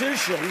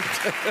Constitution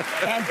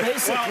and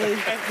basically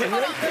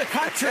rape the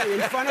country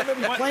in front of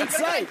him in plain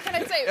sight. Can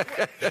I say,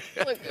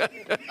 look,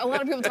 a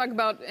lot of people talk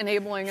about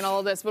enabling and all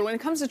of this, but when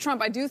it comes to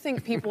Trump, I do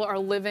think people are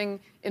living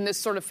in this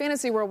sort of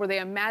fantasy world where they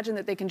imagine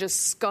that they can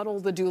just scuttle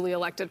the duly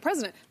elected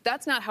president.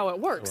 That's not how it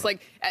works.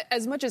 Like,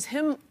 as much as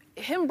him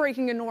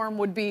breaking a norm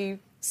would be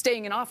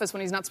staying in office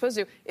when he's not supposed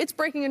to, it's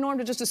breaking a norm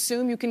to just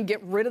assume you can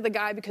get rid of the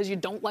guy because you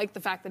don't like the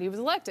fact that he was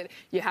elected.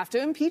 You have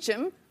to impeach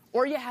him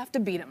or you have to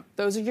beat him.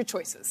 Those are your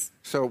choices.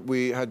 So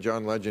we had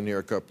John Legend here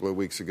a couple of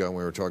weeks ago and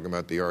we were talking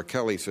about the R.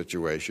 Kelly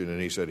situation, and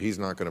he said he's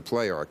not going to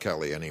play R.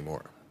 Kelly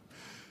anymore.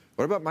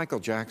 What about Michael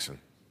Jackson?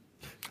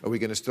 Are we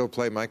going to still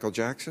play Michael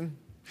Jackson?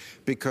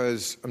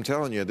 Because I'm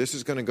telling you, this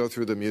is going to go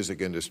through the music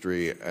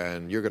industry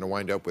and you're going to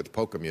wind up with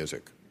polka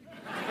music.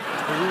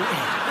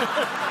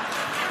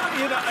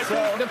 I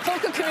think the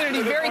polka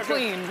community, very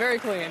clean, very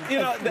clean.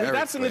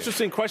 That's an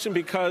interesting question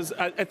because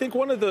I think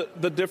one of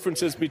the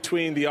differences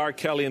between the R.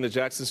 Kelly and the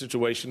Jackson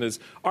situation is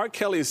R.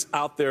 Kelly's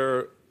out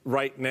there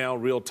right now,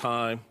 real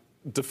time,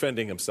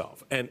 defending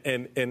himself and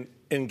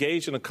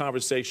engaged in a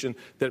conversation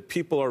that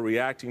people are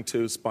reacting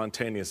to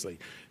spontaneously.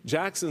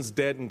 Jackson's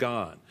dead and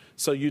gone,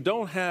 so you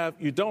don't have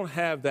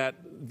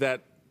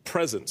that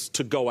presence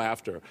to go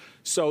after.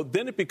 So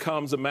then it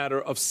becomes a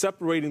matter of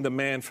separating the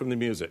man from the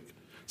music,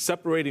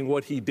 separating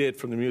what he did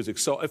from the music.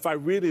 So if I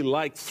really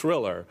like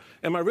Thriller,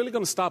 am I really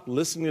going to stop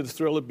listening to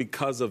Thriller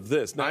because of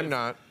this? Now, I'm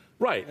not.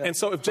 Right. And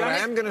so if But I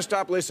am going to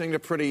stop listening to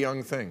Pretty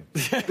Young Thing.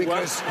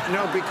 Because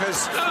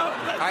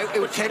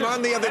it came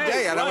on the other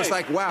day, and I was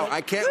like, wow,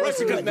 I can't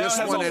listen to this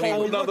one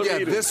anymore. Yeah,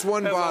 this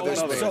one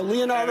bothers me. So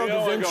Leonardo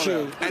da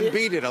Vinci. And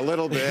beat it a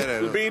little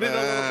bit. Beat it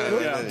a little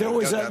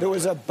bit, yeah. There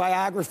was a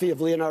biography of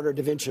Leonardo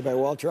da Vinci by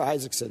Walter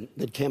Isaacson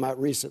that came out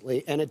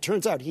recently, and it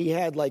turns out he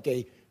had like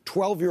a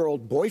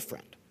 12-year-old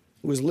boyfriend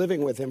who was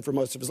living with him for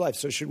most of his life.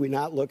 So should we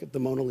not look at the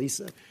Mona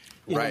Lisa?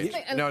 Right.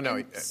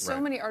 So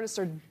many artists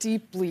are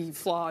deeply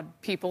flawed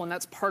people, and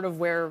that's part of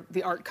where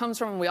the art comes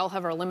from. And we all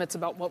have our limits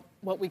about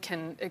what we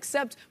can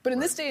accept. But in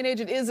this day and age,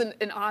 it is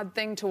an odd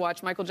thing to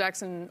watch Michael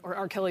Jackson or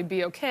R. Kelly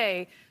be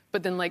okay,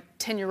 but then,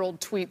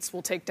 10-year-old tweets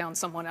will take down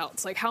someone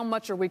else. How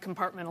much are we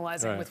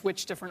compartmentalizing with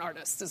which different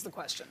artists is the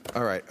question.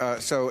 All right.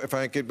 So if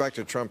I get back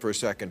to Trump for a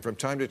second, from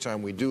time to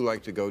time, we do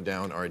like to go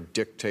down our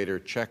dictator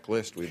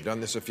checklist. We've done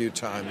this a few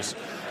times.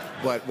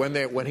 But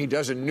when he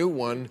does a new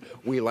one,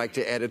 we like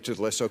to add it to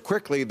the list. So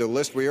quickly, the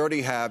list we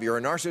already have: you're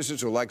a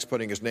narcissist who likes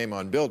putting his name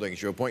on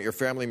buildings. You appoint your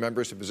family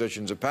members to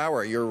positions of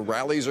power. Your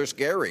rallies are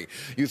scary.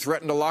 You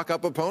threaten to lock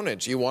up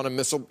opponents. You want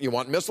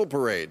missile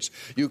parades.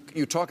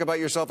 You talk about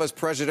yourself as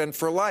president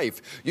for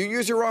life. You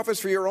use your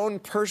office for your own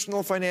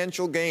personal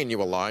financial gain.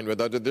 You align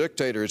with other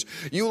dictators.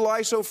 You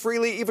lie so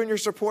freely, even your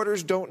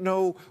supporters don't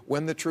know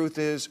when the truth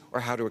is or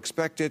how to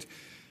expect it.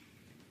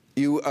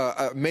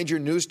 A major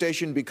news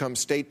station becomes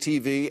state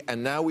TV,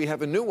 and now we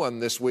have a new one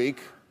this week,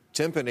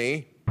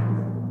 Timpani.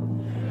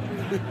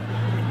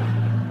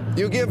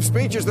 You give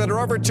speeches that are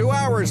over 2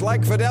 hours,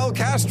 like Fidel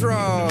Castro.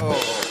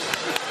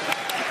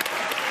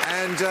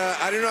 And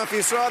I don't know if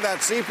you saw that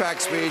CPAC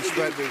speech,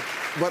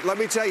 but let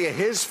me tell you,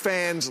 his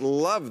fans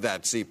love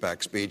that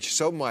CPAC speech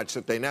so much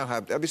that they now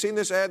have you seen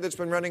this ad that's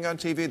been running on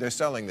TV? They're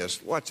selling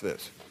this. Watch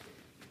this.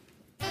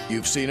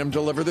 You've seen him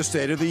deliver the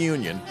State of the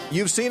Union.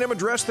 You've seen him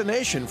address the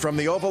nation from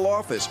the Oval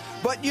Office.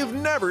 But you've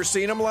never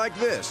seen him like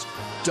this.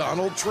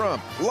 Donald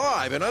Trump,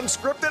 live and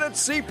unscripted at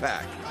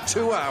CPAC.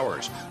 2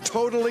 hours.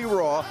 Totally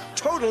raw,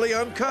 totally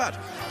uncut,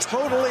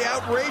 totally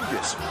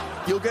outrageous.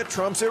 You'll get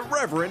Trump's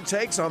irreverent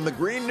takes on the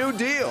Green New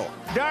Deal.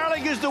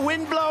 Darling, is the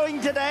wind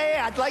blowing today?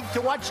 I'd like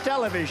to watch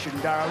television,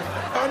 darling.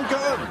 On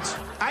guns.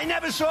 I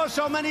never saw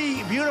so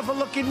many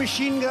beautiful-looking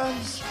machine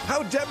guns.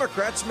 How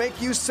Democrats make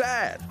you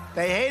sad.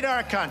 They hate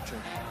our country.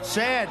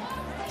 Sad.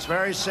 It's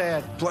very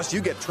sad. Plus,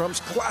 you get Trump's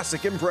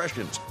classic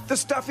impressions. The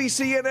stuffy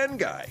CNN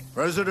guy.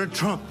 President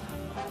Trump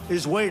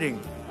is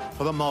waiting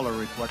for the Mueller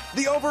report.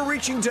 The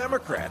overreaching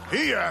Democrat.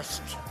 He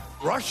asked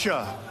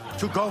Russia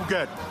to go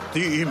get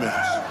the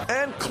emails.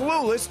 And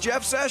clueless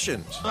Jeff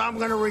Sessions. I'm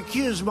going to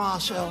recuse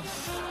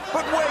myself.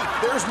 But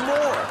wait, there's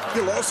more.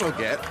 You'll also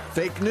get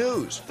fake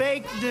news.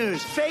 Fake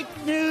news. Fake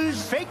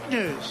news. Fake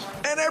news.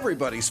 And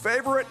everybody's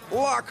favorite,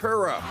 lock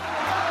her up.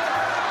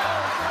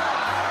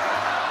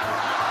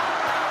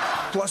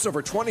 Plus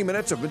over 20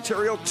 minutes of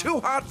material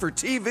too hot for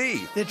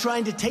TV. They're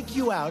trying to take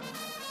you out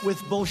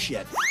with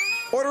bullshit.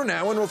 Order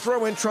now and we'll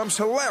throw in Trump's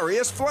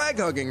hilarious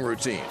flag-hugging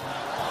routine.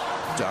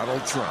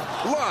 Donald Trump,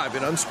 live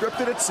and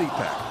unscripted at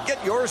CPAC.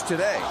 Get yours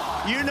today.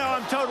 You know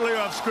I'm totally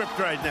off script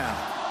right now.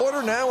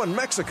 Order now and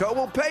Mexico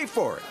will pay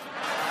for it.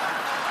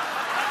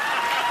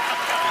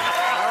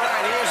 All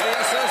right, he is the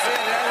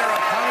associate editor of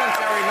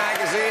Commentary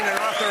Magazine and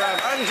author of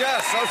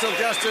Unjust, Social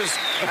Justice,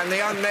 and the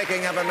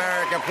Unmaking of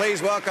America.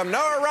 Please welcome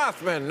Noah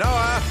Rothman. Noah,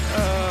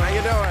 how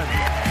you doing?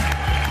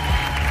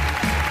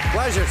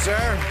 Pleasure,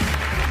 sir.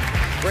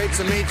 Great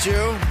to meet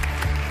you.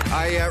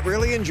 I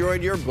really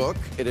enjoyed your book.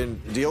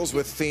 It deals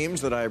with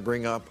themes that I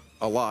bring up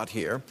a lot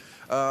here.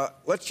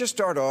 Let's just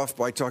start off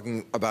by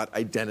talking about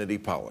identity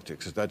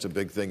politics. That's a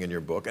big thing in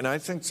your book. And I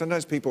think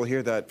sometimes people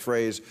hear that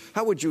phrase.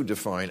 How would you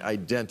define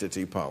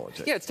identity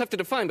politics? Yeah, it's tough to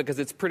define because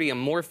it's pretty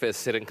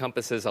amorphous. It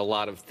encompasses a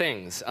lot of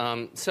things.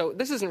 So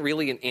this isn't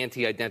really an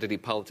anti-identity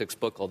politics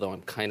book, although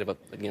I'm kind of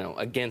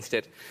against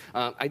it.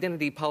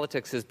 Identity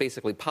politics is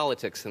basically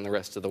politics in the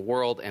rest of the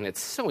world, and it's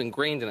so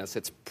ingrained in us.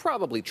 It's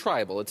probably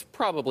tribal. It's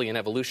probably an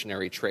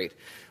evolutionary trait.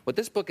 What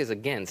this book is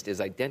against is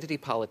identity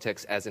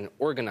politics as an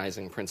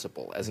organizing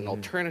principle, as an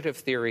alternative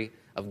theory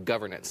of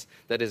governance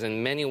that is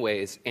in many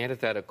ways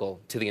antithetical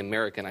to the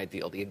American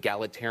ideal, the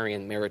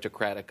egalitarian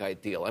meritocratic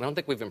ideal. I don't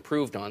think we've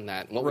improved on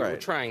that. What we're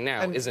trying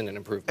now isn't an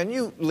improvement. And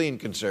you lean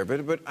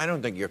conservative, but I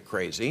don't think you're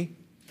crazy.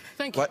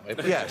 Thank you.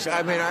 Yes,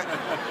 I mean,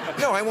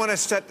 I want to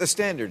set the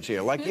standards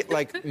here.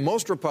 Like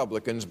most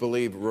Republicans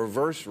believe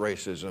reverse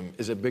racism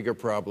is a bigger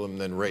problem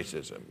than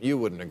racism. You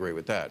wouldn't agree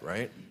with that,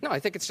 right? No, I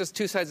think it's just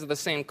two sides of the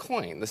same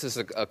coin. This is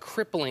a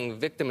crippling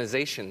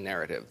victimization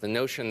narrative. The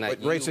notion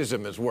that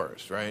racism is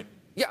worse, right?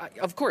 Yeah,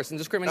 of course, and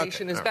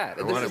discrimination is bad.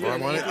 I want to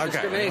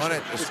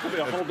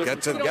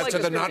get to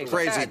the not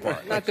crazy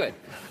part. Not good.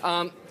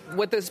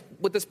 What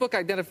this book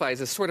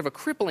identifies is sort of a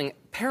crippling,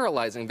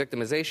 paralyzing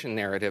victimization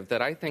narrative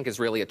that I think is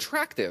really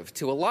attractive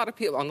to a lot of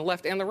people on the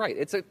left and the right.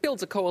 It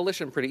builds a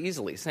coalition pretty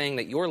easily, saying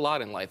that your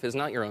lot in life is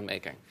not your own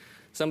making.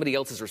 Somebody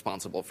else is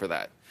responsible for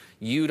that.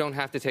 You don't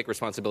have to take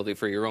responsibility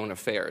for your own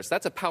affairs.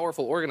 That's a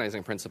powerful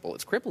organizing principle.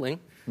 It's crippling.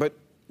 But,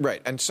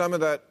 right, and some of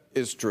that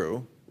is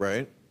true,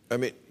 right? I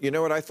mean, you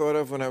know what I thought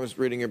of when I was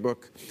reading your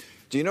book?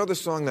 Do you know the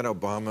song that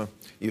Obama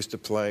used to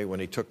play when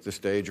he took the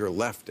stage, or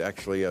left,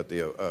 actually, at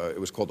the, it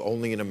was called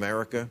Only in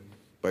America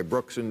by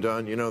Brooks and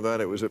Dunn? You know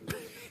that? It was a...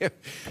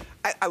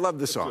 I love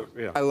the song.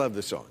 Yeah. I love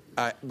the song.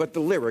 But the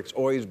lyrics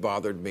always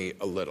bothered me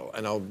a little,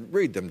 and I'll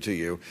read them to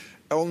you.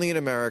 Only in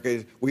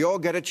America, we all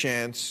get a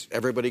chance,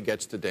 everybody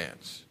gets to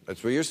dance.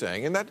 That's what you're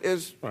saying, and that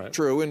is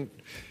true. And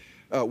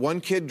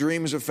one kid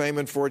dreams of fame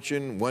and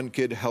fortune, one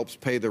kid helps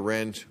pay the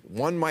rent,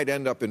 one might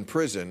end up in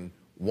prison,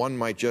 one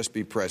might just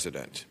be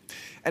president.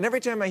 And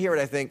every time I hear it,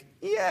 I think,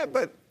 yeah,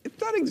 but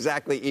it's not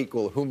exactly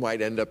equal who might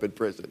end up in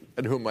prison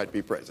and who might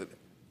be president.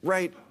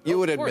 Right? You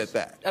would admit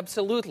that.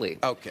 Absolutely.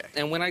 Okay.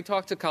 And when I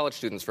talk to college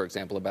students, for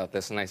example, about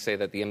this, and I say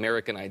that the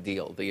American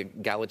ideal, the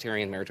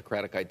egalitarian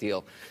meritocratic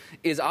ideal,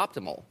 is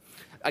optimal,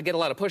 I get a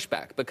lot of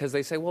pushback because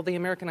they say, well, the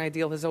American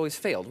ideal has always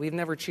failed. We've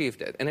never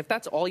achieved it. And if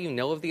that's all you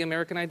know of the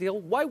American ideal,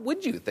 why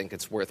would you think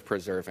it's worth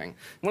preserving?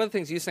 One of the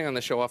things you say on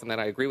the show often that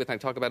I agree with and I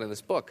talk about in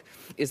this book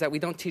is that we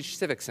don't teach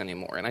civics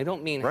anymore. And I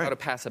don't mean how to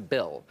pass a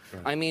bill.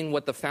 I mean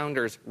what the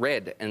founders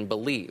read and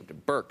believed.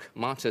 Burke,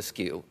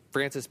 Montesquieu,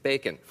 Francis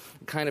Bacon,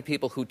 the kind of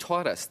people who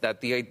taught us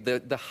that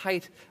the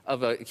height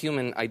of a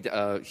human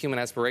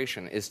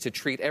aspiration is to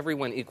treat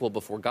everyone equal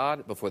before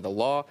God, before the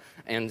law,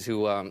 and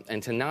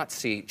to not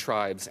see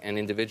tribes and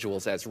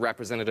individuals as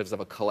representatives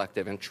of a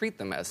collective and treat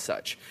them as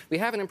such. We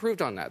haven't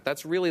improved on that.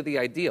 That's really the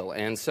ideal.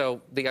 And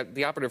so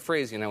the operative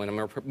phrase, in a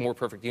more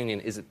perfect union,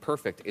 isn't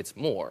perfect, it's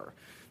more.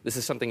 This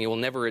is something you will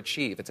never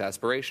achieve. It's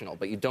aspirational,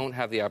 but you don't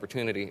have the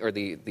opportunity or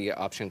the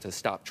option to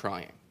stop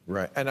trying.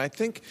 Right. And I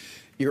think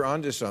you're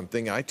onto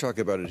something. I talk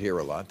about it here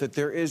a lot, that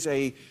there is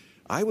I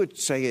would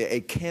say, a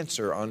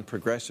cancer on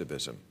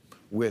progressivism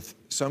with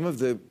some of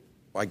the,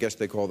 I guess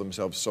they call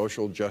themselves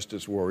social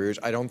justice warriors.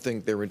 I don't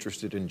think they're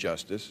interested in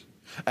justice.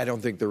 I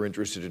don't think they're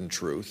interested in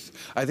truth.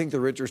 I think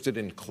they're interested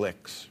in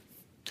clicks.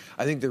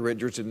 I think they're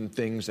interested in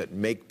things that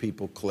make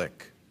people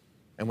click.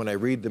 And when I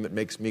read them, it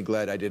makes me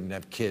glad I didn't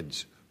have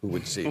kids who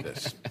would see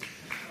this.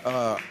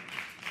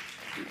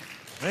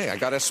 Hey, I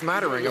got a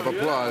smattering of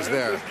applause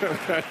there.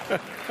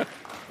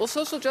 Well,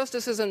 social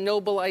justice is a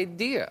noble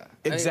idea.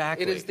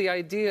 Exactly. It is the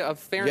idea of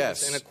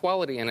fairness and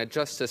equality in a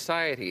just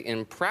society.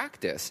 In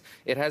practice,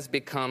 it has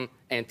become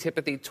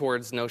antipathy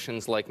towards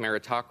notions like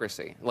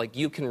meritocracy, like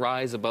you can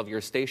rise above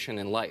your station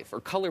in life,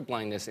 or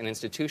colorblindness in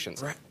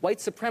institutions. Right. White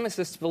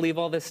supremacists believe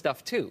all this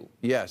stuff, too.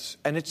 Yes,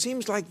 and it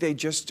seems like they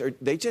just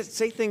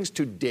say things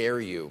to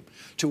dare you,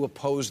 to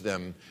oppose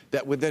them,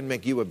 that would then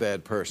make you a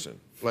bad person.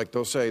 Like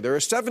they'll say, there are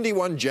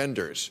 71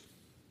 genders.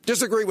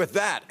 Disagree with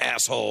that,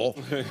 asshole.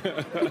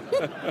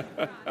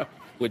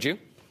 Would you?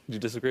 Would you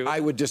disagree with that? I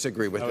would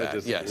disagree with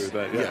that, yes.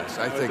 Yes,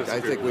 I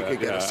think we could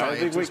get a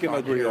scientist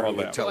on here who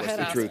would tell us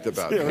the truth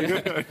about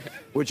it.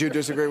 Would you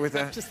disagree with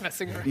that? Just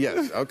messing around.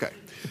 Yes, okay.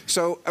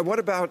 So what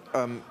about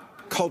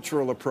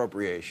cultural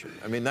appropriation?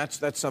 I mean,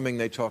 that's something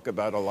they talk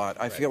about a lot.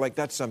 I feel like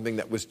that's something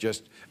that was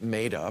just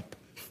made up.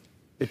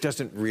 It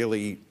doesn't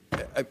really...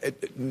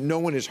 no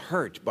one is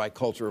hurt by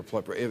cultural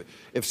appropriation.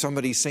 If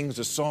somebody sings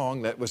a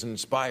song that was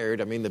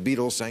inspired, I mean, the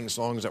Beatles sang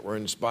songs that were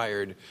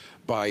inspired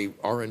by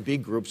R&B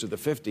groups of the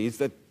 50s,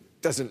 that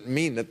doesn't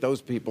mean that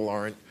those people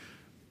aren't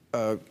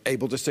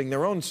able to sing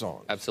their own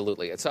songs.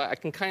 Absolutely. So I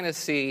can kind of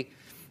see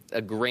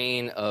a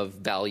grain of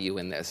value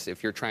in this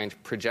if you're trying to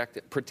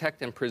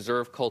protect and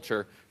preserve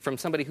culture from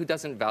somebody who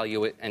doesn't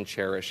value it and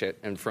cherish it,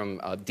 and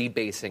from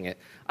debasing it.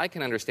 I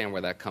can understand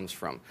where that comes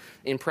from.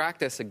 In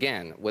practice,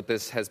 again, what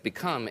this has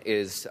become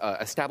is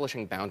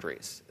establishing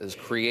boundaries, is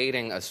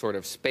creating a sort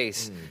of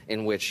space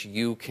in which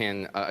you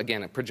can,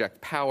 again,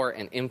 project power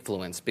and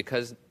influence,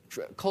 because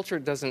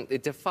culture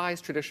it defies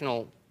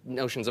traditional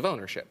notions of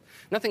ownership.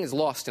 Nothing is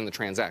lost in the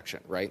transaction,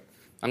 right?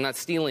 I'm not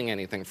stealing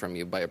anything from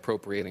you by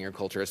appropriating your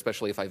culture,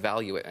 especially if I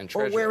value it and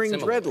treasure it. Or wearing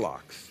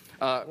dreadlocks.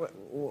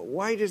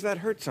 Why does that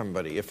hurt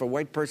somebody if a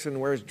white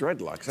person wears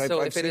dreadlocks?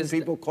 I've seen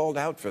people called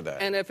out for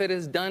that. And if it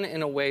is done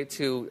in a way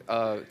to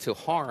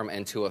harm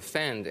and to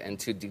offend and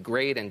to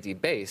degrade and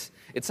debase,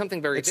 it's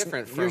something very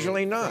different from...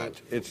 Usually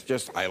not. It's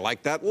just, I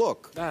like that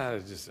look.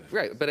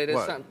 Right, but it is...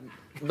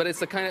 But it's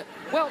the kind of...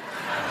 Well...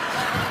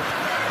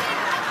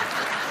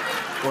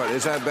 What,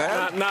 is that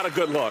bad? Not a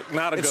good look.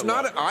 Not a good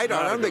look. I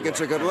don't think it's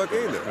a good look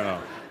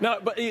either. No,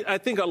 but I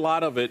think a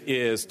lot of it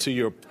is, to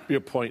your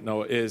point,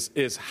 Noah,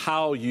 is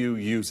how you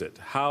use it.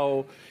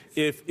 How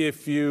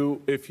if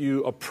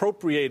you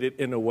appropriate it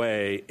in a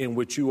way in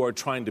which you are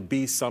trying to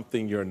be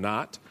something you're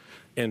not,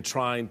 and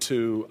trying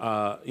to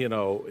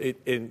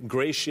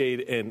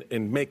ingratiate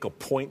and make a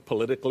point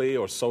politically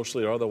or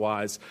socially or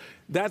otherwise,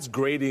 that's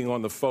grating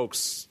on the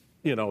folks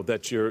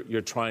that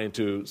you're trying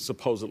to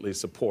supposedly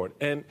support.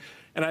 And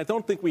I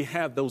don't think we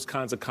have those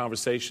kinds of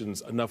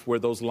conversations enough where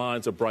those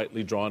lines are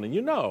brightly drawn. And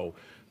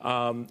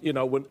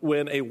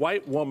when a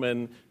white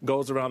woman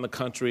goes around the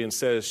country and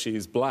says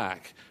she's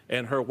black,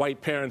 and her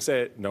white parents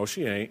say, no,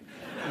 she ain't,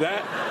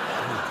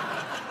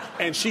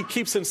 and she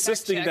keeps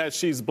insisting that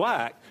she's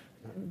black,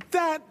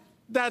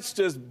 that's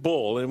just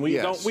bull, and we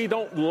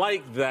don't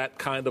like that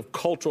kind of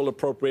cultural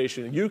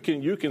appropriation. You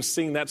can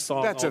sing that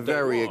song. That's all a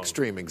very day long.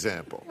 extreme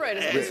example. Right,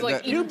 it's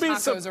like eating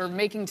tacos or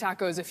making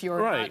tacos if you're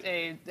not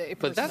a person.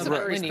 But that's a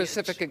very lineage.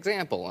 specific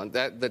example.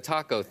 The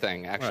taco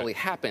thing actually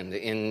happened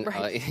in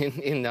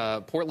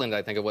Portland,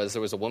 I think it was.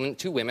 There was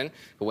two women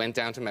who went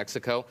down to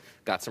Mexico,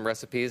 got some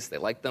recipes. They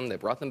liked them. They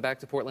brought them back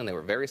to Portland. They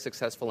were very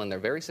successful, and their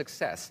very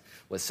success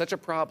was such a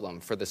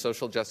problem for the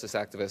social justice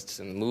activists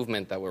and the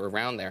movement that were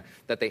around there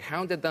that they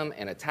hounded them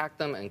and attacked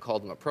them and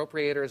called them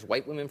appropriators,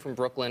 white women from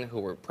Brooklyn who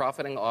were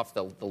profiting off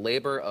the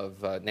labor of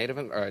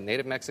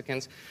Native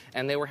Mexicans,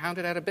 and they were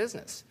hounded out of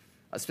business,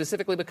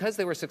 specifically because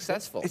they were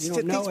successful. These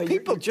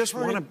people just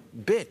want to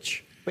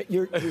bitch. But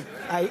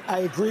I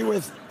agree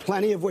with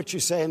plenty of what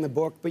you say in the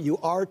book, but you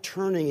are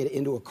turning it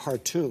into a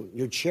cartoon.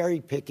 You're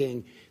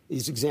cherry-picking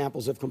these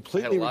examples of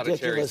completely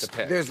ridiculous.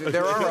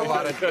 There are a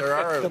lot of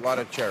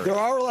cherries. There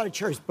are a lot of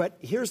cherries, but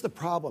here's the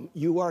problem.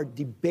 You are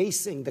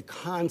debasing the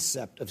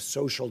concept of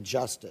social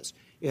justice.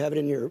 You have it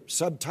in your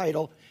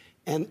subtitle,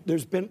 and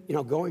there's been,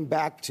 going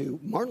back to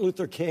Martin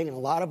Luther King and a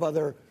lot of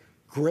other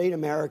great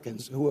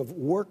Americans who have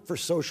worked for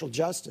social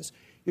justice.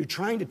 You're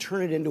trying to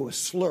turn it into a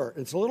slur.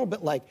 It's a little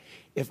bit like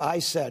if I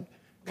said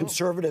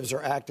conservatives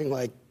are acting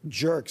like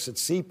jerks at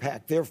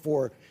CPAC,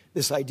 therefore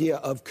this idea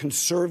of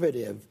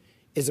conservative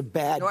is a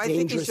bad, dangerous... I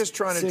think he's just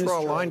trying to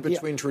draw a line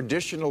between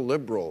traditional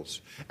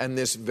liberals and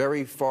this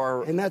very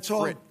far... And that's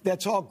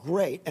all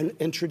great.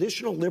 And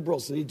traditional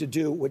liberals need to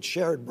do what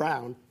Sherrod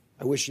Brown,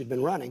 I wish he'd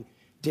been running,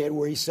 did,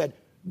 where he said,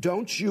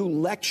 don't you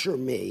lecture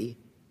me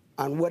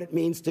on what it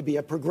means to be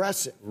a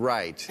progressive.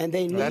 Right. And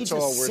they need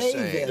to say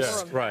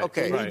this. Yeah. Right.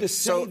 Okay. They need to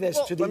say this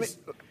to these...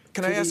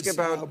 Can I ask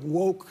about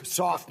woke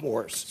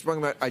sophomores? Speaking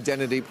about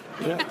identity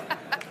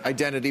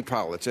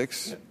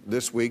politics.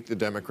 This week, the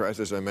Democrats,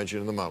 as I mentioned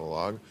in the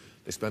monologue,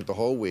 they spent the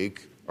whole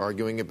week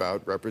arguing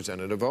about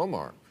Representative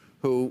Omar,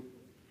 who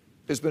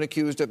has been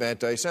accused of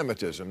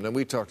anti-Semitism. And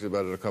we talked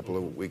about it a couple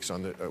of weeks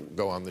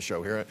ago on the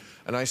show here.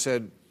 And I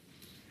said,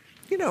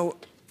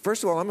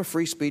 first of all, I'm a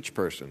free speech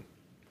person.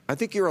 I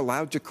think you're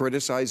allowed to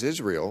criticize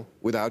Israel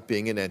without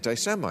being an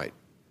anti-Semite.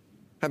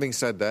 Having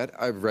said that,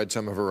 I've read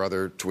some of her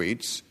other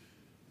tweets.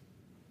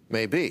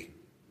 Maybe.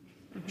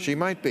 She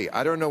might be.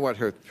 I don't know what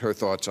her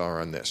thoughts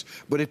are on this.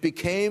 But it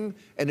became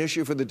an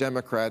issue for the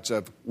Democrats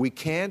of, we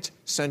can't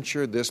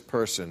censure this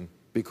person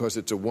because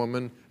it's a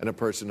woman and a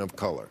person of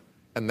color.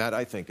 And that,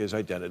 I think, is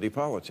identity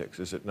politics,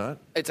 is it not?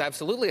 It's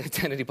absolutely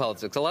identity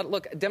politics.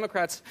 Look,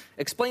 Democrats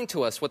explained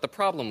to us what the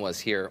problem was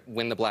here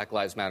when the Black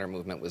Lives Matter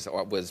movement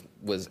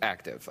was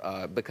active,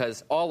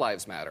 because all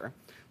lives matter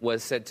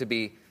was said to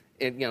be...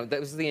 that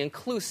was the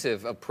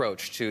inclusive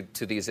approach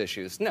to these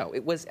issues. No,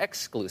 it was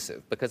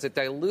exclusive because it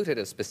diluted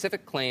a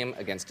specific claim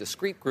against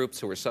discrete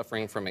groups who were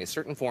suffering from a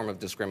certain form of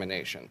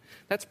discrimination.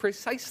 That's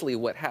precisely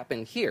what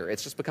happened here.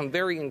 It's just become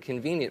very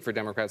inconvenient for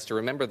Democrats to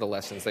remember the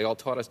lessons they all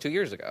taught us 2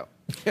 years ago.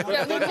 Hold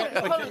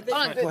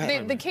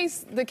on.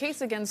 The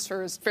case against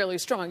her is fairly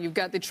strong. You've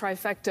got the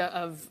trifecta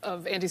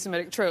of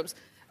anti-Semitic tropes.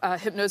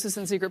 Hypnosis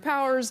and secret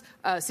powers,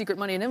 secret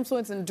money and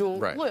influence, and dual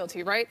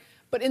loyalty, right?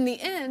 But in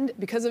the end,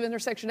 because of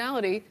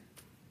intersectionality,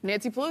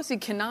 Nancy Pelosi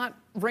cannot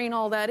rein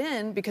all that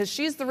in because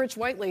she's the rich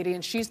white lady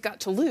and she's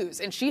got to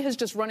lose. And she has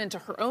just run into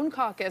her own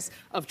caucus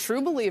of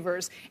true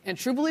believers, and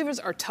true believers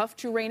are tough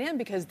to rein in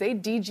because they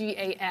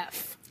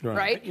DGAF,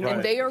 right?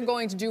 And they are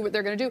going to do what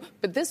they're going to do.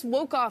 But this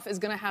woke-off is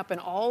going to happen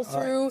all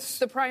through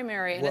the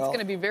primary, and it's going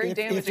to be very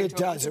damaging. If it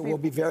does, it will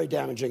be very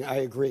damaging, I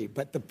agree.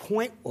 But the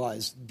point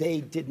was they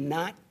did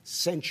not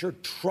censure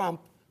Trump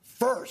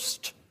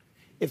first.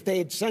 If they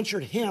had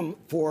censured him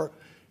for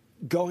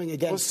going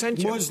against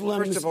Muslims,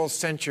 first of all,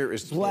 censure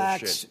is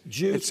blacks, bullshit.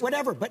 Jews,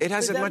 whatever. But it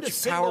has as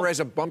much power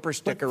as a bumper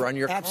sticker on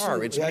your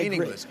car. It's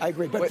meaningless. I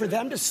agree. But for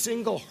them to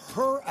single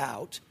her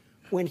out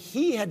when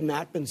he had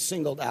not been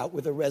singled out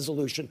with a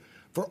resolution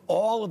for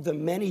all of the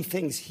many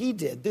things he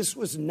did, this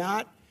was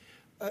not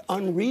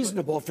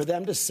unreasonable for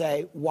them to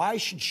say, why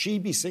should she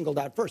be singled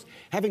out first?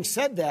 Having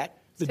said that,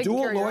 The taking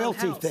dual care of your own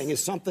loyalty house. thing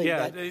is something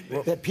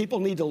that people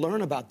need to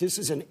learn about. This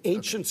is an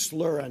ancient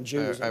slur on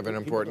Jews. I have an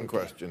important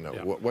question, though.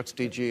 What's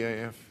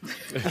DGAF?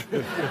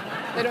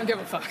 They don't give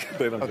a fuck.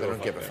 They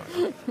don't give a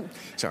fuck.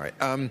 Sorry.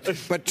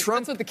 But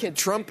Trump, That's what the kids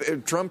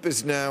Trump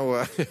is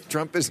now,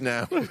 Trump is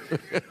now,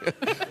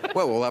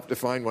 well, we'll have to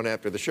find one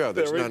after the show.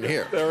 There's none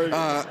here.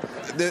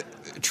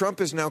 Trump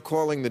is now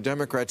calling the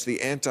Democrats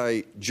the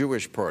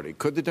anti-Jewish party.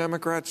 Could the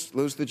Democrats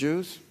lose the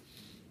Jews?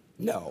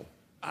 No.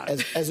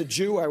 As a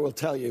Jew, I will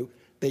tell you,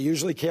 they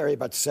usually carry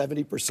about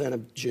 70%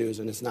 of Jews,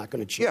 and it's not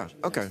going to change.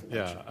 Yeah, okay.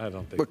 Yeah, I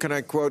don't think. But can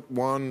I quote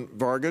Juan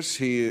Vargas?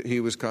 He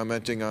was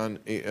commenting on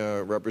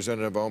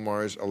Representative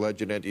Omar's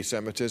alleged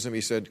anti-Semitism.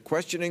 He said,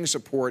 questioning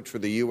support for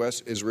the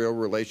U.S.-Israel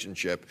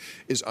relationship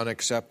is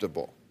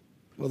unacceptable.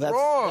 Well,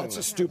 that's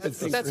a stupid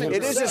thing.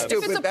 It is a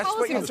stupid. That's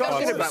what you're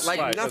talking about. Like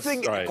right,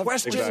 nothing. Right,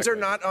 questions exactly. are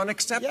not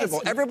unacceptable.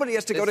 Yes, Everybody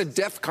has to go to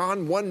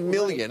DEFCON 1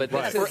 million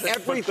for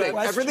everything.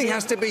 Everything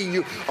has to be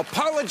you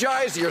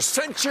apologize. You're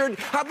censured.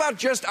 How about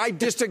just I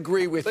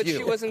disagree with you? But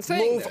she wasn't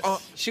saying Move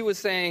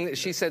this. on.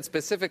 She said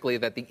specifically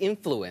that the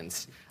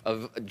influence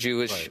of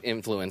Jewish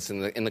influence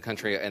in the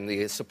country and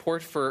the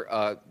support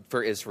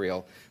for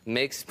Israel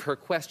makes her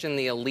question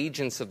the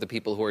allegiance of the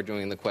people who are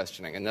doing the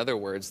questioning. In other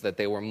words, that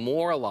they were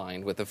more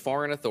aligned with a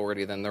foreign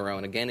authority than their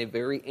own. Again, a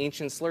very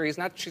ancient slur.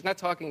 She's not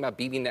talking about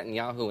Bibi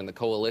Netanyahu and the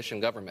coalition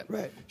government.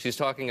 Right. She's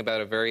talking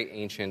about a very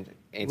ancient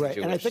anti-Jewish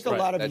Right, and I think a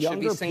lot of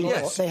younger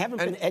people, they haven't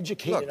been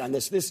educated on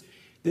this.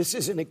 This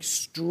is an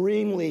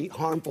extremely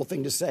harmful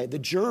thing to say. The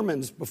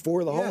Germans,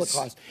 before the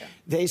Holocaust,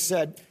 they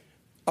said,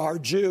 our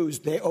Jews,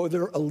 they owe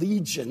their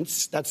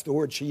allegiance, that's the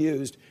word she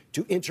used,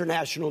 to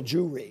international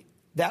Jewry.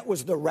 That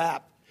was the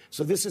rap.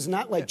 So this is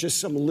not like just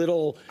some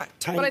little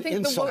tiny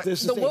insult.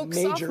 This is a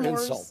major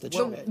insult that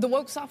she made. The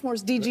woke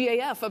sophomores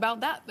DGAF about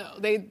that, though.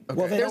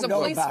 Well, they there's don't a know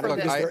place about for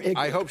it. this.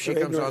 I hope she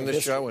They're comes on ignorant this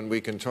of show and we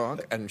can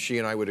talk, and she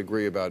and I would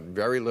agree about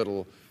very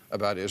little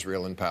about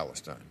Israel and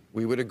Palestine.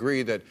 We would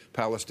agree that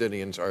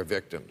Palestinians are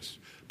victims,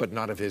 but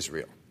not of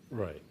Israel.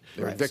 Right.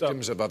 They're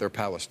victims of other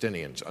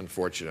Palestinians,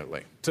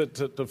 unfortunately.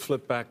 To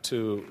flip back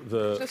to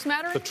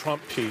the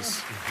Trump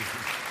piece.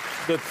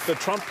 The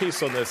Trump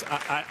piece on this,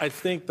 I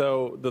think,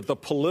 though, that the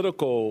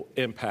political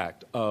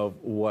impact of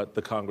what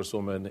the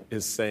Congresswoman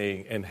is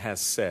saying and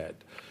has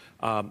said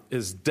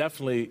is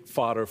definitely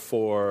fodder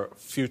for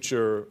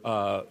future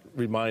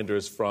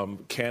reminders from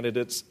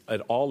candidates at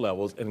all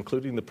levels,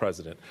 including the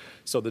president.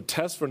 So the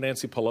test for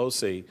Nancy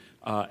Pelosi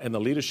and the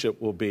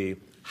leadership will be,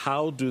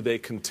 how do they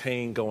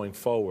contain going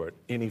forward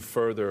any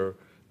further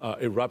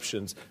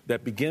eruptions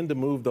that begin to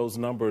move those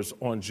numbers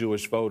on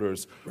Jewish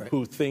voters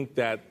who think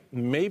that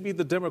maybe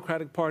the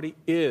Democratic Party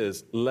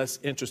is less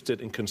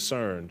interested and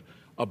concerned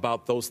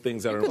about those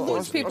things that are important. You could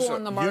lose people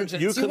on the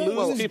margins. You could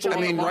lose people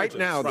on the margins. Right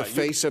now, the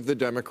face of the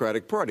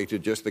Democratic Party, to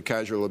just the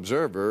casual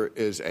observer,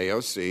 is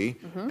AOC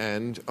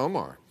and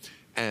Omar.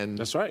 And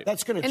that's right.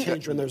 That's going to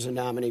change when there's a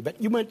nominee.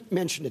 But you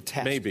mentioned a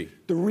test. Maybe.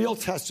 The real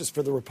test is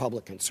for the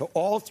Republicans. So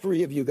all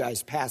three of you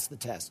guys passed the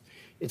test.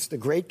 It's the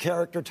great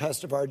character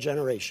test of our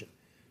generation.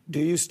 Do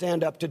you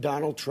stand up to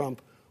Donald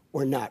Trump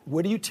or not?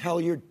 What do you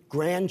tell your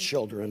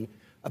grandchildren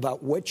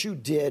about what you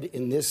did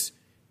in this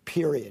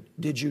period?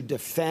 Did you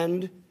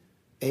defend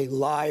a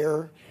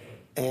liar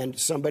and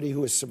somebody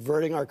who is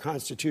subverting our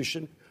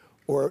Constitution?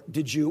 Or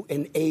did you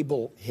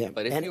enable him?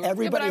 But if and you,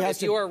 everybody has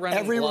if you are running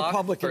every block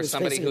Republican for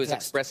somebody who is test.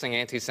 expressing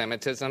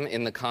anti-Semitism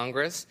in the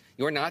Congress,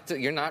 you're not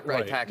attacking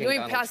You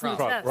ain't Donald passing Trump.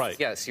 the test. Right.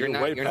 Yes, you're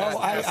not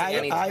passing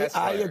any test.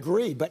 I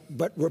agree, but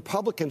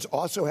Republicans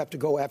also have to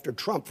go after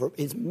Trump for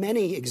his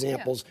many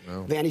examples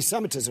of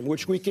anti-Semitism,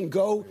 which we can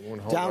go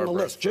down the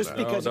list. Just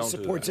because he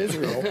supports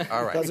Israel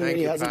doesn't mean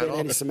he hasn't been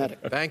anti-Semitic.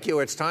 Thank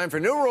you. It's time for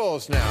new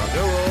rules now.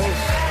 New rules.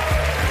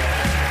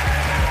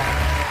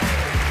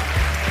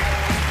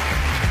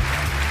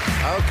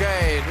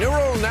 Okay, new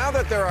rule. Now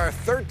that there are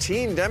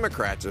 13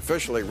 Democrats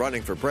officially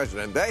running for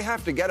president, they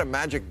have to get a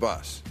magic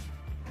bus.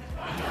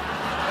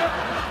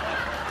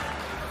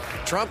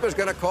 Trump is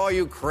going to call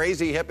you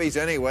crazy hippies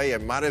anyway. You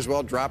might as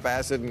well drop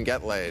acid and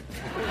get laid.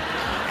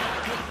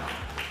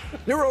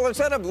 New rule,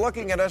 instead of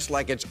looking at us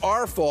like it's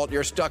our fault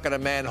you're stuck in a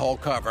manhole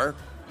cover,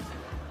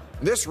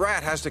 this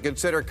rat has to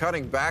consider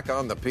cutting back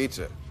on the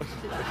pizza.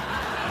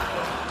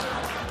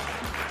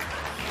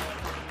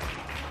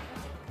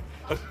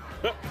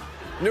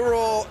 New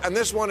rule, and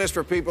this one is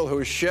for people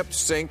whose ships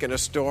sink in a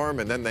storm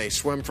and then they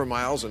swim for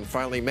miles and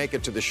finally make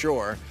it to the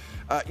shore.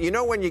 You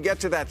know when you get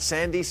to that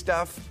sandy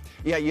stuff?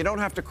 Yeah, you don't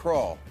have to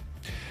crawl.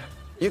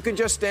 You can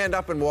just stand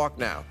up and walk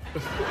now.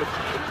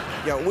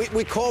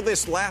 We call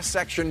this last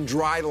section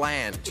dry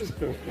land.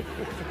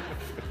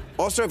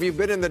 Also, if you've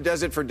been in the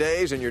desert for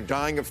days and you're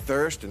dying of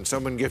thirst and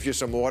someone gives you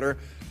some water,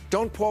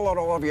 don't pour it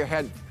all over your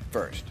head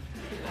first.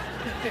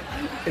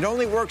 It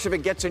only works if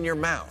it gets in your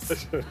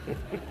mouth.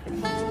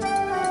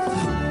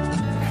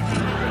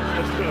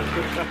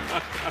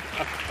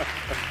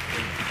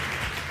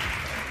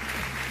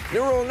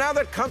 New rule, now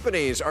that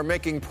companies are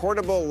making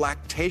portable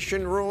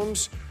lactation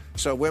rooms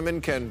so women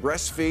can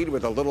breastfeed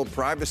with a little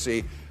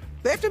privacy,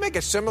 They have to make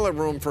a similar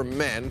room for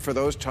men for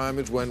those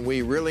times when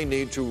we really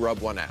need to rub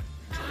one out.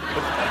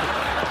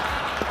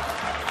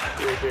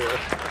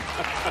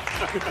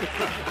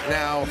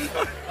 Now,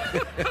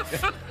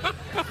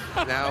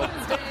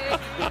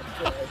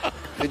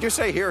 did you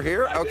say here,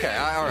 here? Okay,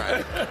 all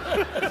right.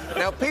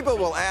 Now, people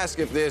will ask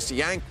if this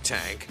yank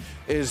tank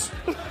is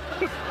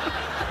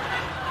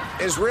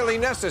really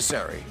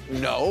necessary.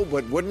 No,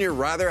 but wouldn't you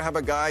rather have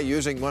a guy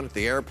using one at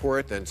the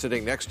airport than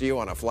sitting next to you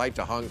on a flight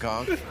to Hong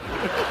Kong?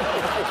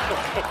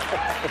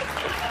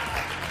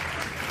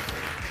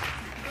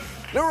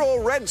 New rule,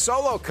 red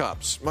Solo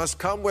cups must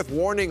come with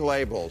warning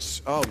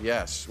labels. Oh,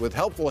 yes, with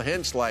helpful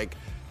hints like,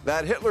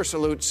 that Hitler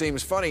salute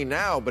seems funny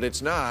now, but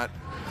it's not.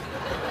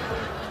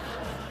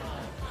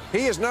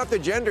 He is not the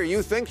gender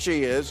you think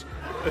she is.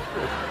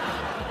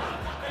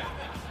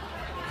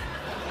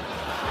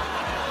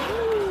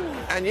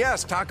 And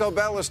yes, Taco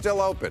Bell is still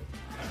open.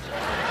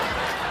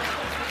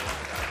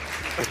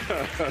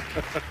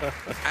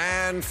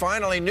 And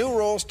finally, new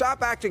rule,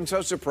 stop acting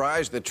so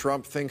surprised that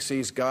Trump thinks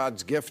he's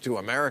God's gift to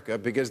America,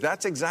 because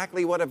that's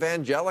exactly what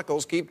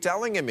evangelicals keep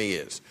telling him he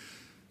is.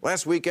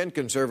 Last weekend,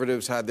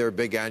 conservatives had their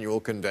big annual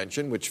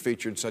convention, which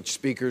featured such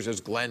speakers as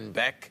Glenn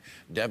Beck,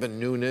 Devin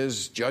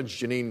Nunes, Judge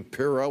Jeanine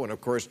Pirro, and,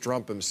 of course,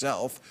 Trump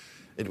himself.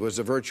 It was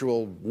a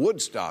virtual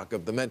Woodstock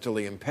of the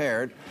mentally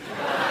impaired.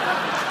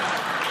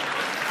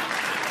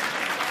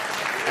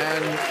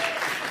 And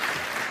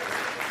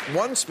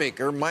one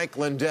speaker, Mike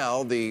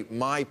Lindell, the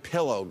My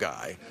Pillow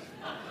guy,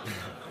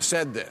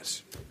 said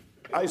this.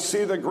 I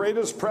see the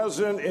greatest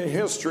president in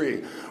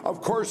history.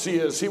 Of course he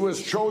is. He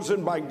was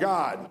chosen by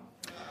God.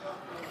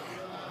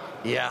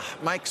 Yeah,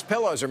 Mike's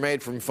pillows are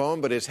made from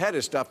foam, but his head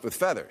is stuffed with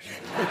feathers.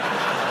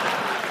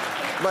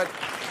 But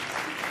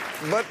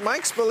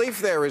Mike's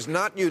belief there is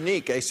not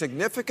unique. A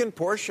significant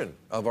portion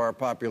of our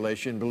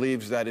population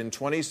believes that in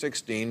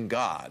 2016,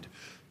 God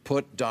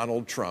put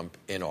Donald Trump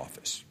in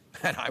office.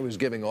 And I was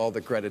giving all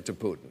the credit to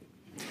Putin.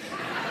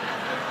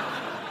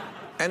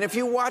 And if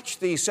you watch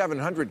the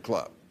 700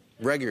 Club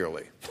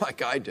regularly,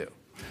 like I do,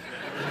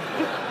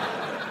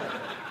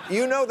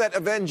 you know that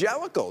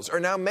evangelicals are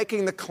now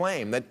making the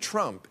claim that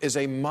Trump is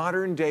a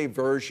modern-day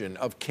version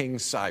of King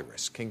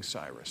Cyrus. King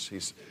Cyrus.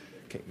 He's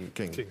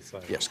King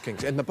Cyrus. Yes, King.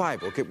 In the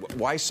Bible. Okay,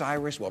 why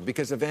Cyrus? Well,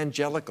 because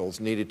evangelicals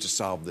needed to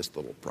solve this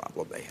little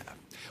problem they have,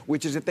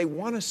 which is that they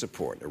want to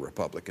support a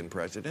Republican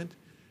president,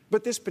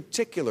 but this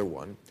particular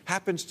one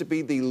happens to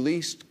be the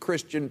least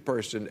Christian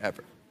person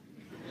ever.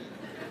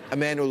 A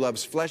man who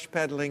loves flesh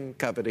peddling,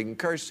 coveting,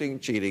 cursing,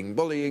 cheating,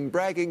 bullying,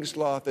 bragging,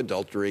 sloth,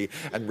 adultery,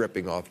 and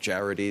ripping off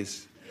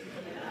charities.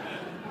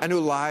 And who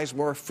lies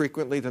more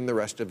frequently than the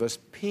rest of us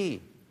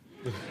pee.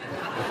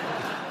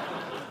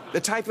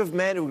 The type of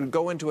man who would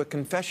go into a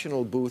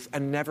confessional booth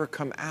and never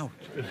come out.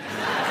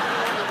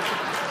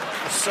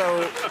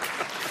 So,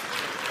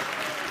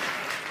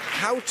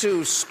 how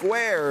to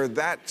square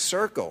that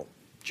circle?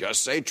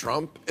 Just say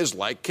Trump is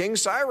like King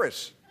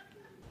Cyrus.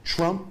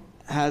 Trump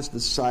has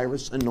the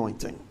Cyrus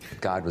anointing.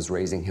 God was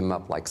raising him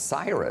up like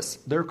Cyrus.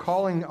 They're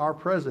calling our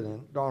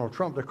president, Donald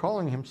Trump, they're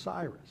calling him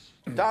Cyrus.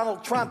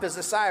 Donald Trump is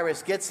the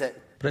Cyrus, gets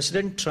it.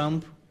 President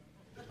Trump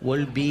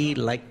will be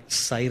like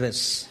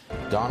Cyrus.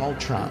 Donald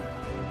Trump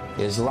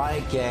is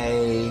like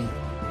a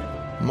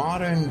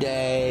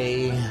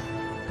modern-day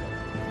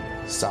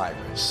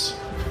Cyrus.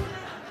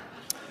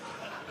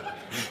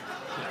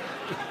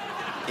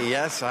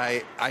 Yes,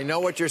 I know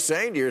what you're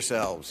saying to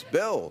yourselves.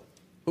 Bill,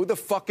 who the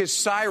fuck is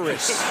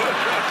Cyrus?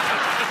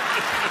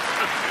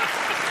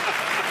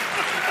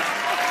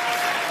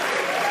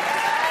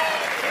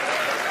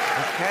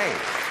 Okay,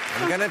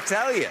 I'm going to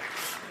tell you.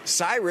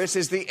 Cyrus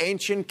is the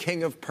ancient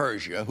king of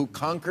Persia who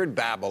conquered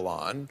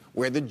Babylon,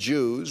 where the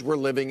Jews were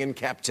living in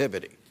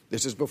captivity.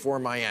 This is before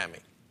Miami.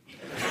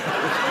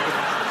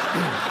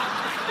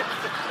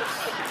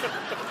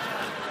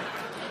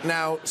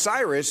 Now,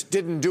 Cyrus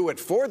didn't do it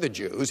for the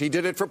Jews. He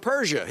did it for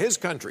Persia, his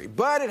country.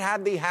 But it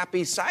had the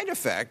happy side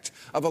effect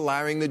of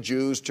allowing the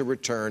Jews to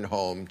return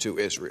home to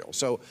Israel.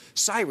 So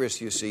Cyrus,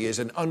 you see, is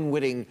an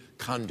unwitting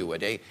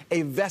conduit,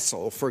 a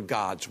vessel for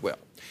God's will.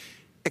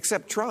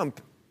 Except Trump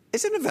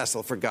isn't a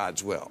vessel for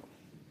God's will.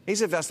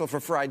 He's a vessel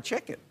for fried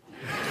chicken.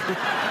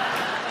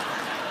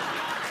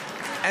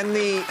 And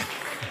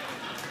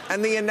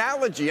the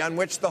analogy on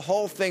which the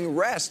whole thing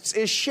rests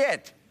is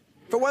shit.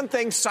 For one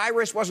thing,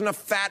 Cyrus wasn't a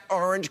fat,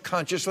 orange,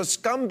 conscienceless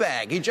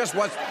scumbag. He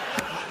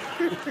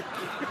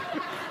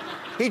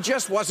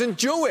just wasn't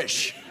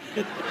Jewish.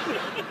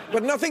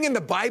 But nothing in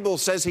the Bible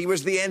says he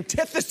was the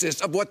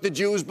antithesis of what the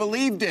Jews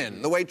believed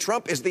in, the way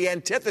Trump is the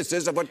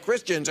antithesis of what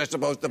Christians are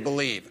supposed to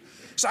believe.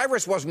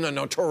 Cyrus wasn't a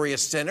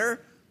notorious sinner.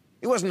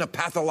 He wasn't a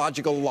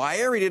pathological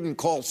liar. He didn't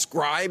call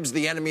scribes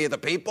the enemy of the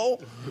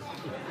people.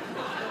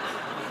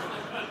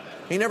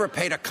 He never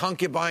paid a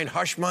concubine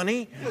hush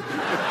money.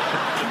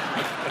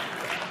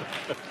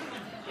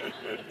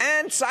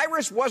 And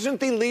Cyrus wasn't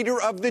the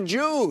leader of the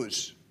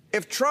Jews.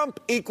 If Trump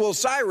equals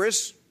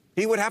Cyrus,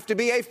 he would have to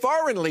be a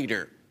foreign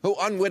leader who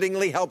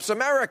unwittingly helps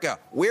America.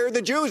 We're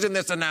the Jews in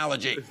this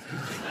analogy.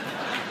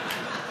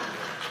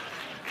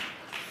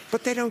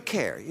 But they don't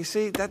care. You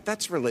see,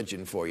 that's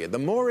religion for you. The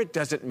more it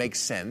doesn't make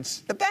sense,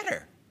 the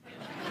better.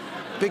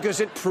 Because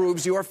it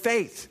proves your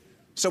faith.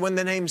 So when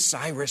the name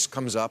Cyrus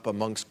comes up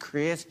amongst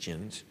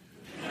Christians,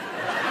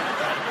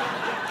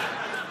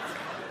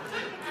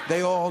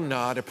 they all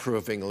nod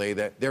approvingly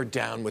that they're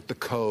down with the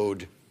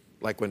code,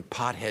 like when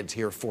potheads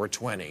hear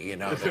 420, you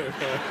know.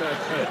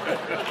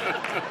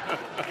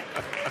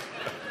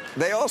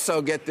 They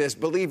also get this,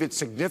 believe it's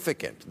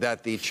significant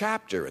that the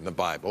chapter in the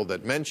Bible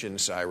that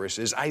mentions Cyrus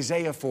is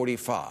Isaiah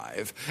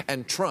 45,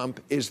 and Trump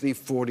is the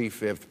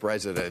 45th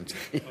president.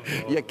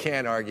 You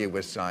can't argue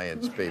with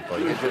science, people.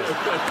 You just...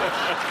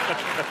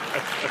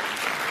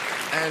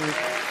 And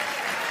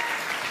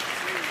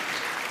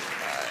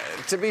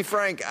to be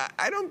frank,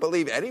 I don't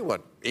believe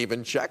anyone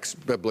even checks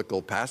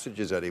biblical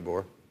passages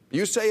anymore.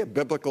 You say a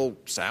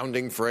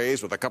biblical-sounding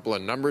phrase with a couple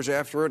of numbers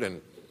after it,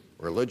 and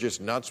religious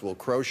nuts will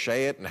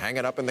crochet it and hang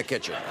it up in the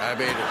kitchen. I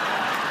mean,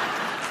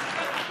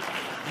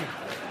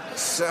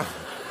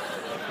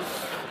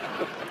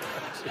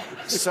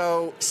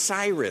 so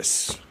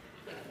Cyrus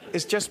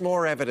is just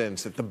more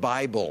evidence that the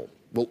Bible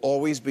will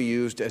always be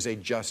used as a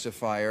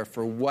justifier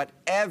for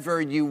whatever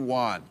you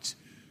want.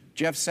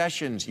 Jeff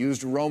Sessions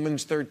used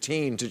Romans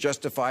 13 to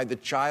justify the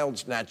child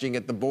snatching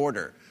at the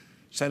border.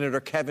 Senator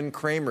Kevin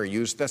Cramer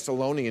used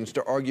Thessalonians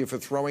to argue for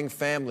throwing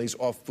families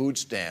off food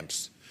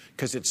stamps,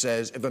 because it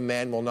says, if a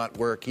man will not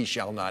work, he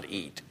shall not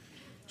eat.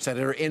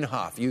 Senator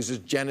Inhofe uses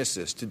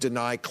Genesis to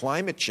deny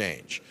climate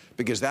change,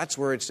 because that's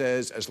where it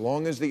says, as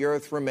long as the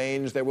earth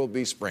remains, there will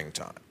be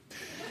springtime.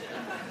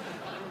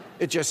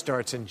 It just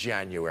starts in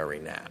January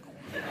now.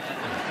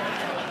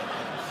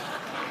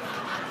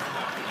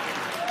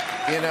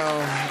 You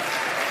know,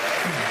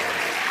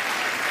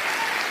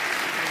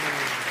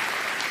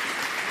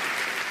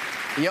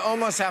 you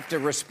almost have to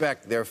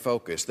respect their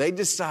focus. They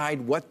decide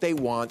what they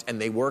want,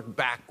 and they work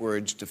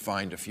backwards to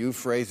find a few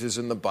phrases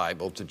in the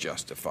Bible to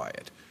justify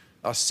it.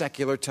 Us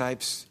secular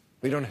types,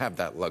 we don't have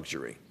that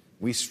luxury.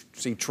 We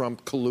see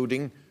Trump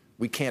colluding.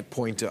 We can't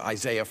point to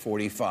Isaiah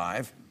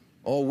 45.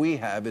 All we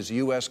have is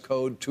U.S.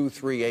 Code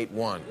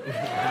 2381, the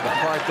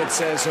part that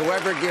says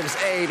whoever gives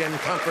aid and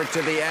comfort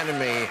to the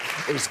enemy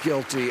is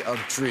guilty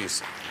of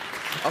treason.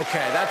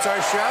 Okay, that's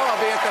our show. I'll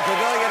be at the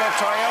Pavilion at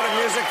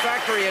Toyota Music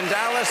Factory in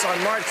Dallas on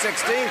March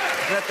 16th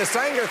and at the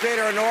Sanger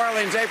Theater in New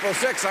Orleans April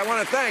 6th. I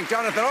want to thank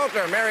Jonathan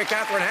Alter, Mary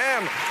Catherine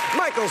Ham,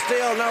 Michael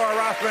Steele, Noah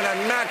Rothman, and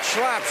Matt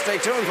Schlapp.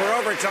 Stay tuned for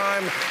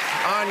Overtime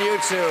on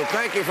YouTube.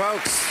 Thank you,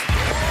 folks.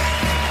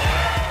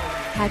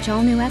 Catch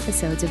all new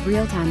episodes of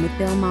Real Time with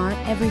Bill Maher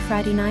every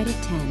Friday night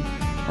at 10,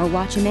 or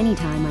watch him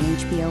anytime on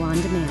HBO On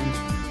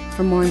Demand.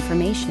 For more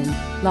information,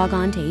 log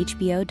on to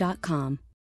HBO.com.